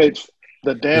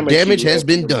 The damage he has left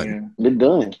been the done. man. They're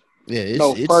done. Yeah,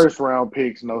 No first round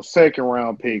picks, no second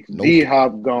round picks. Nope.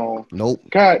 D-Hop gone. Nope.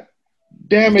 God,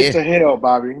 Damn it to hell,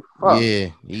 Bobby. Fuck. Yeah,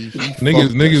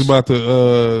 niggas about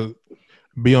to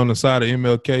be on the side of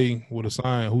MLK with a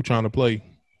sign. Who trying to play?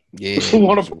 Yeah, Who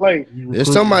want to play?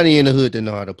 there's somebody in the hood that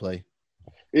know how to play.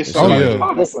 It's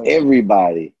That's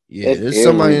everybody. Yeah, there's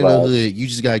somebody in the hood. You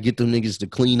just gotta get them niggas to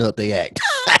clean up their act.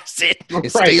 That's it. And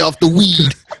stay off the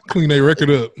weed. Clean their record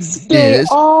up. Stay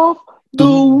off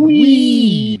the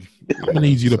weed. I'm gonna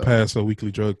need you to pass a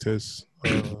weekly drug test.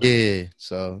 Yeah,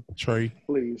 so Trey,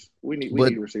 please, we need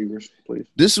receivers, please.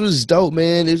 This was dope,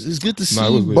 man. It's good to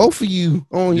see both of you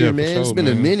on here, man. Sure, it's been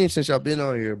a minute since y'all been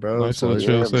on here, bro. Nice so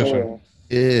chill session.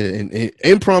 Yeah, and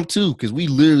impromptu because we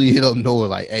literally hit up Noah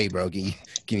like, "Hey, bro, can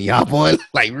you hop on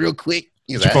like real quick?"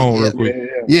 Get your phone real quick.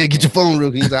 Yeah, get your phone real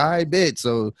quick. He's like, "I bet."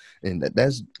 So, and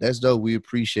that's dope. We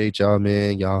appreciate y'all,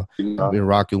 man. Y'all been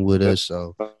rocking with us.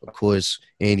 So, of course,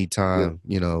 anytime,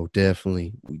 we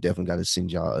definitely got to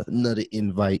send y'all another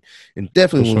invite. And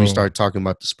definitely when we start talking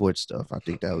about the sports stuff, I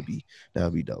think that would be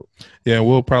dope. Yeah,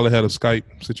 we'll probably have a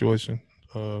Skype situation.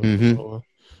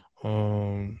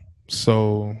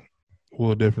 So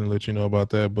we'll definitely let you know about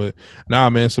that. But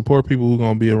man, support people who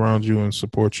gonna be around you and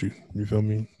support you. You feel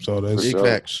me? So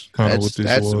that's kind of what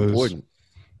this was. Important.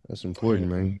 That's important,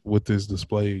 man. With this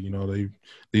display,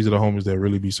 these are the homies that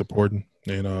really be supporting,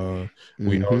 and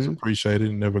we always appreciate it.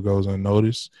 It never goes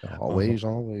unnoticed. Always.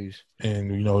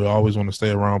 And you always want to stay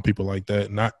around people like that,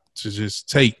 not to just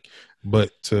take,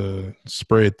 but to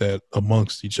spread that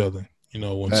amongst each other.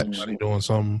 When somebody doing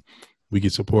something, we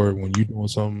get support. When you doing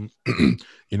something,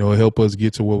 it help us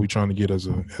get to what we're trying to get as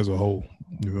a whole.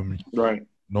 You feel me? Right.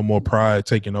 No more pride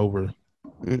taking over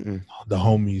the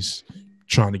homies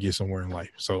trying to get somewhere in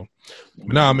life. So,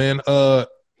 man.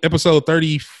 Episode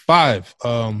 35.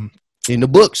 In the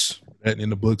books. In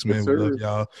the books, man. Yes, we love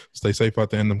y'all. Stay safe out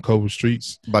there in them cold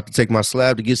streets. About to take my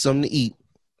slab to get something to eat.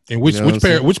 And which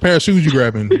pair of shoes you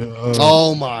grabbing?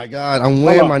 Oh my God! I'm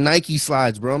wearing my Nike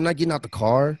slides, bro. I'm not getting out the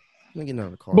car.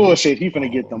 Bullshit. He finna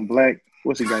get them black.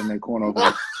 What's he got in that corner over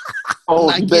there?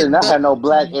 Oh, you better not have no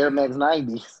black Air Max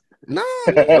 90s. No.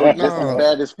 As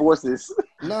bad as Forces.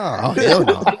 No, hell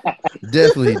no.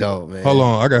 Definitely don't, man. Hold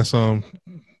on, I got some.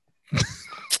 I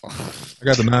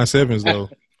got the 9.7s though.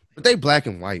 But they black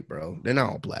and white, bro. They're not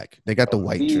all black. They got the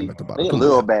white trim at the bottom. They're a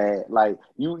little bad. Like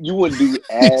you wouldn't do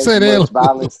as much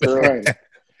violent stuff.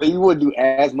 But you wouldn't do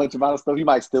as much violent stuff. You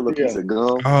might steal a piece of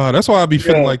gum. That's why I be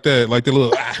feeling like that. Like the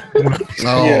little.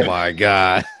 Oh my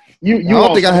God. I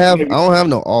don't have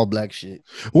no all black shit.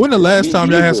 When the last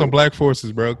time y'all had some black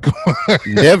forces, bro?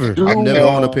 Never. I've never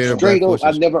owned a pair of black forces.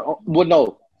 I've never. Well,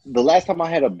 no. The last time I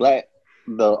had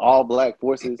the all black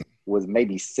forces was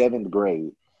maybe 7th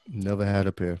grade. Never had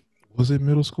a pair. Was it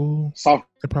middle school?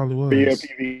 It probably was.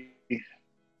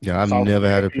 Yeah, I've never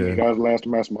had a pair. That was the last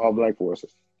time I had some all black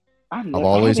forces. I've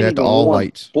always had the all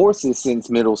whites. Forces since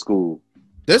middle school.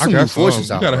 There's some new forces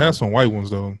out. You gotta have some white ones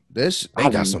though. They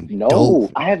got some. No,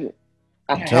 I haven't.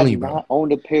 I have not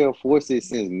owned a pair of forces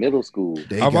since middle school.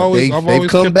 I've always kept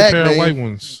back, a pair of white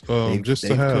ones just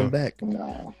to have. Come back.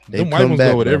 Nah. Them white ones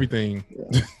go with everything.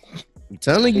 Yeah. I'm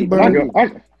telling you, bro.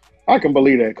 I can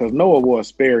believe that because Noah wore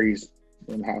Sperry's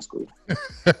in high school.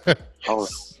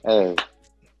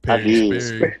 I did.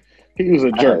 He was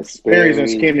a jerk. Sperry's and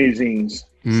skinny jeans.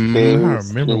 I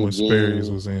remember when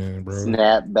Sperry's was in, bro.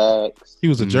 Snapbacks. He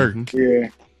was a jerk. Yeah.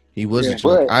 He was a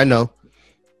jerk. I know.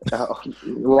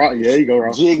 Right, yeah, you go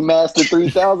wrong. Jig Master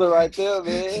 3000 right there,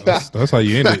 man. That's how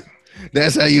you end it.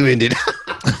 That's how you end it.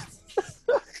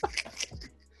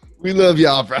 We love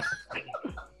y'all, bro.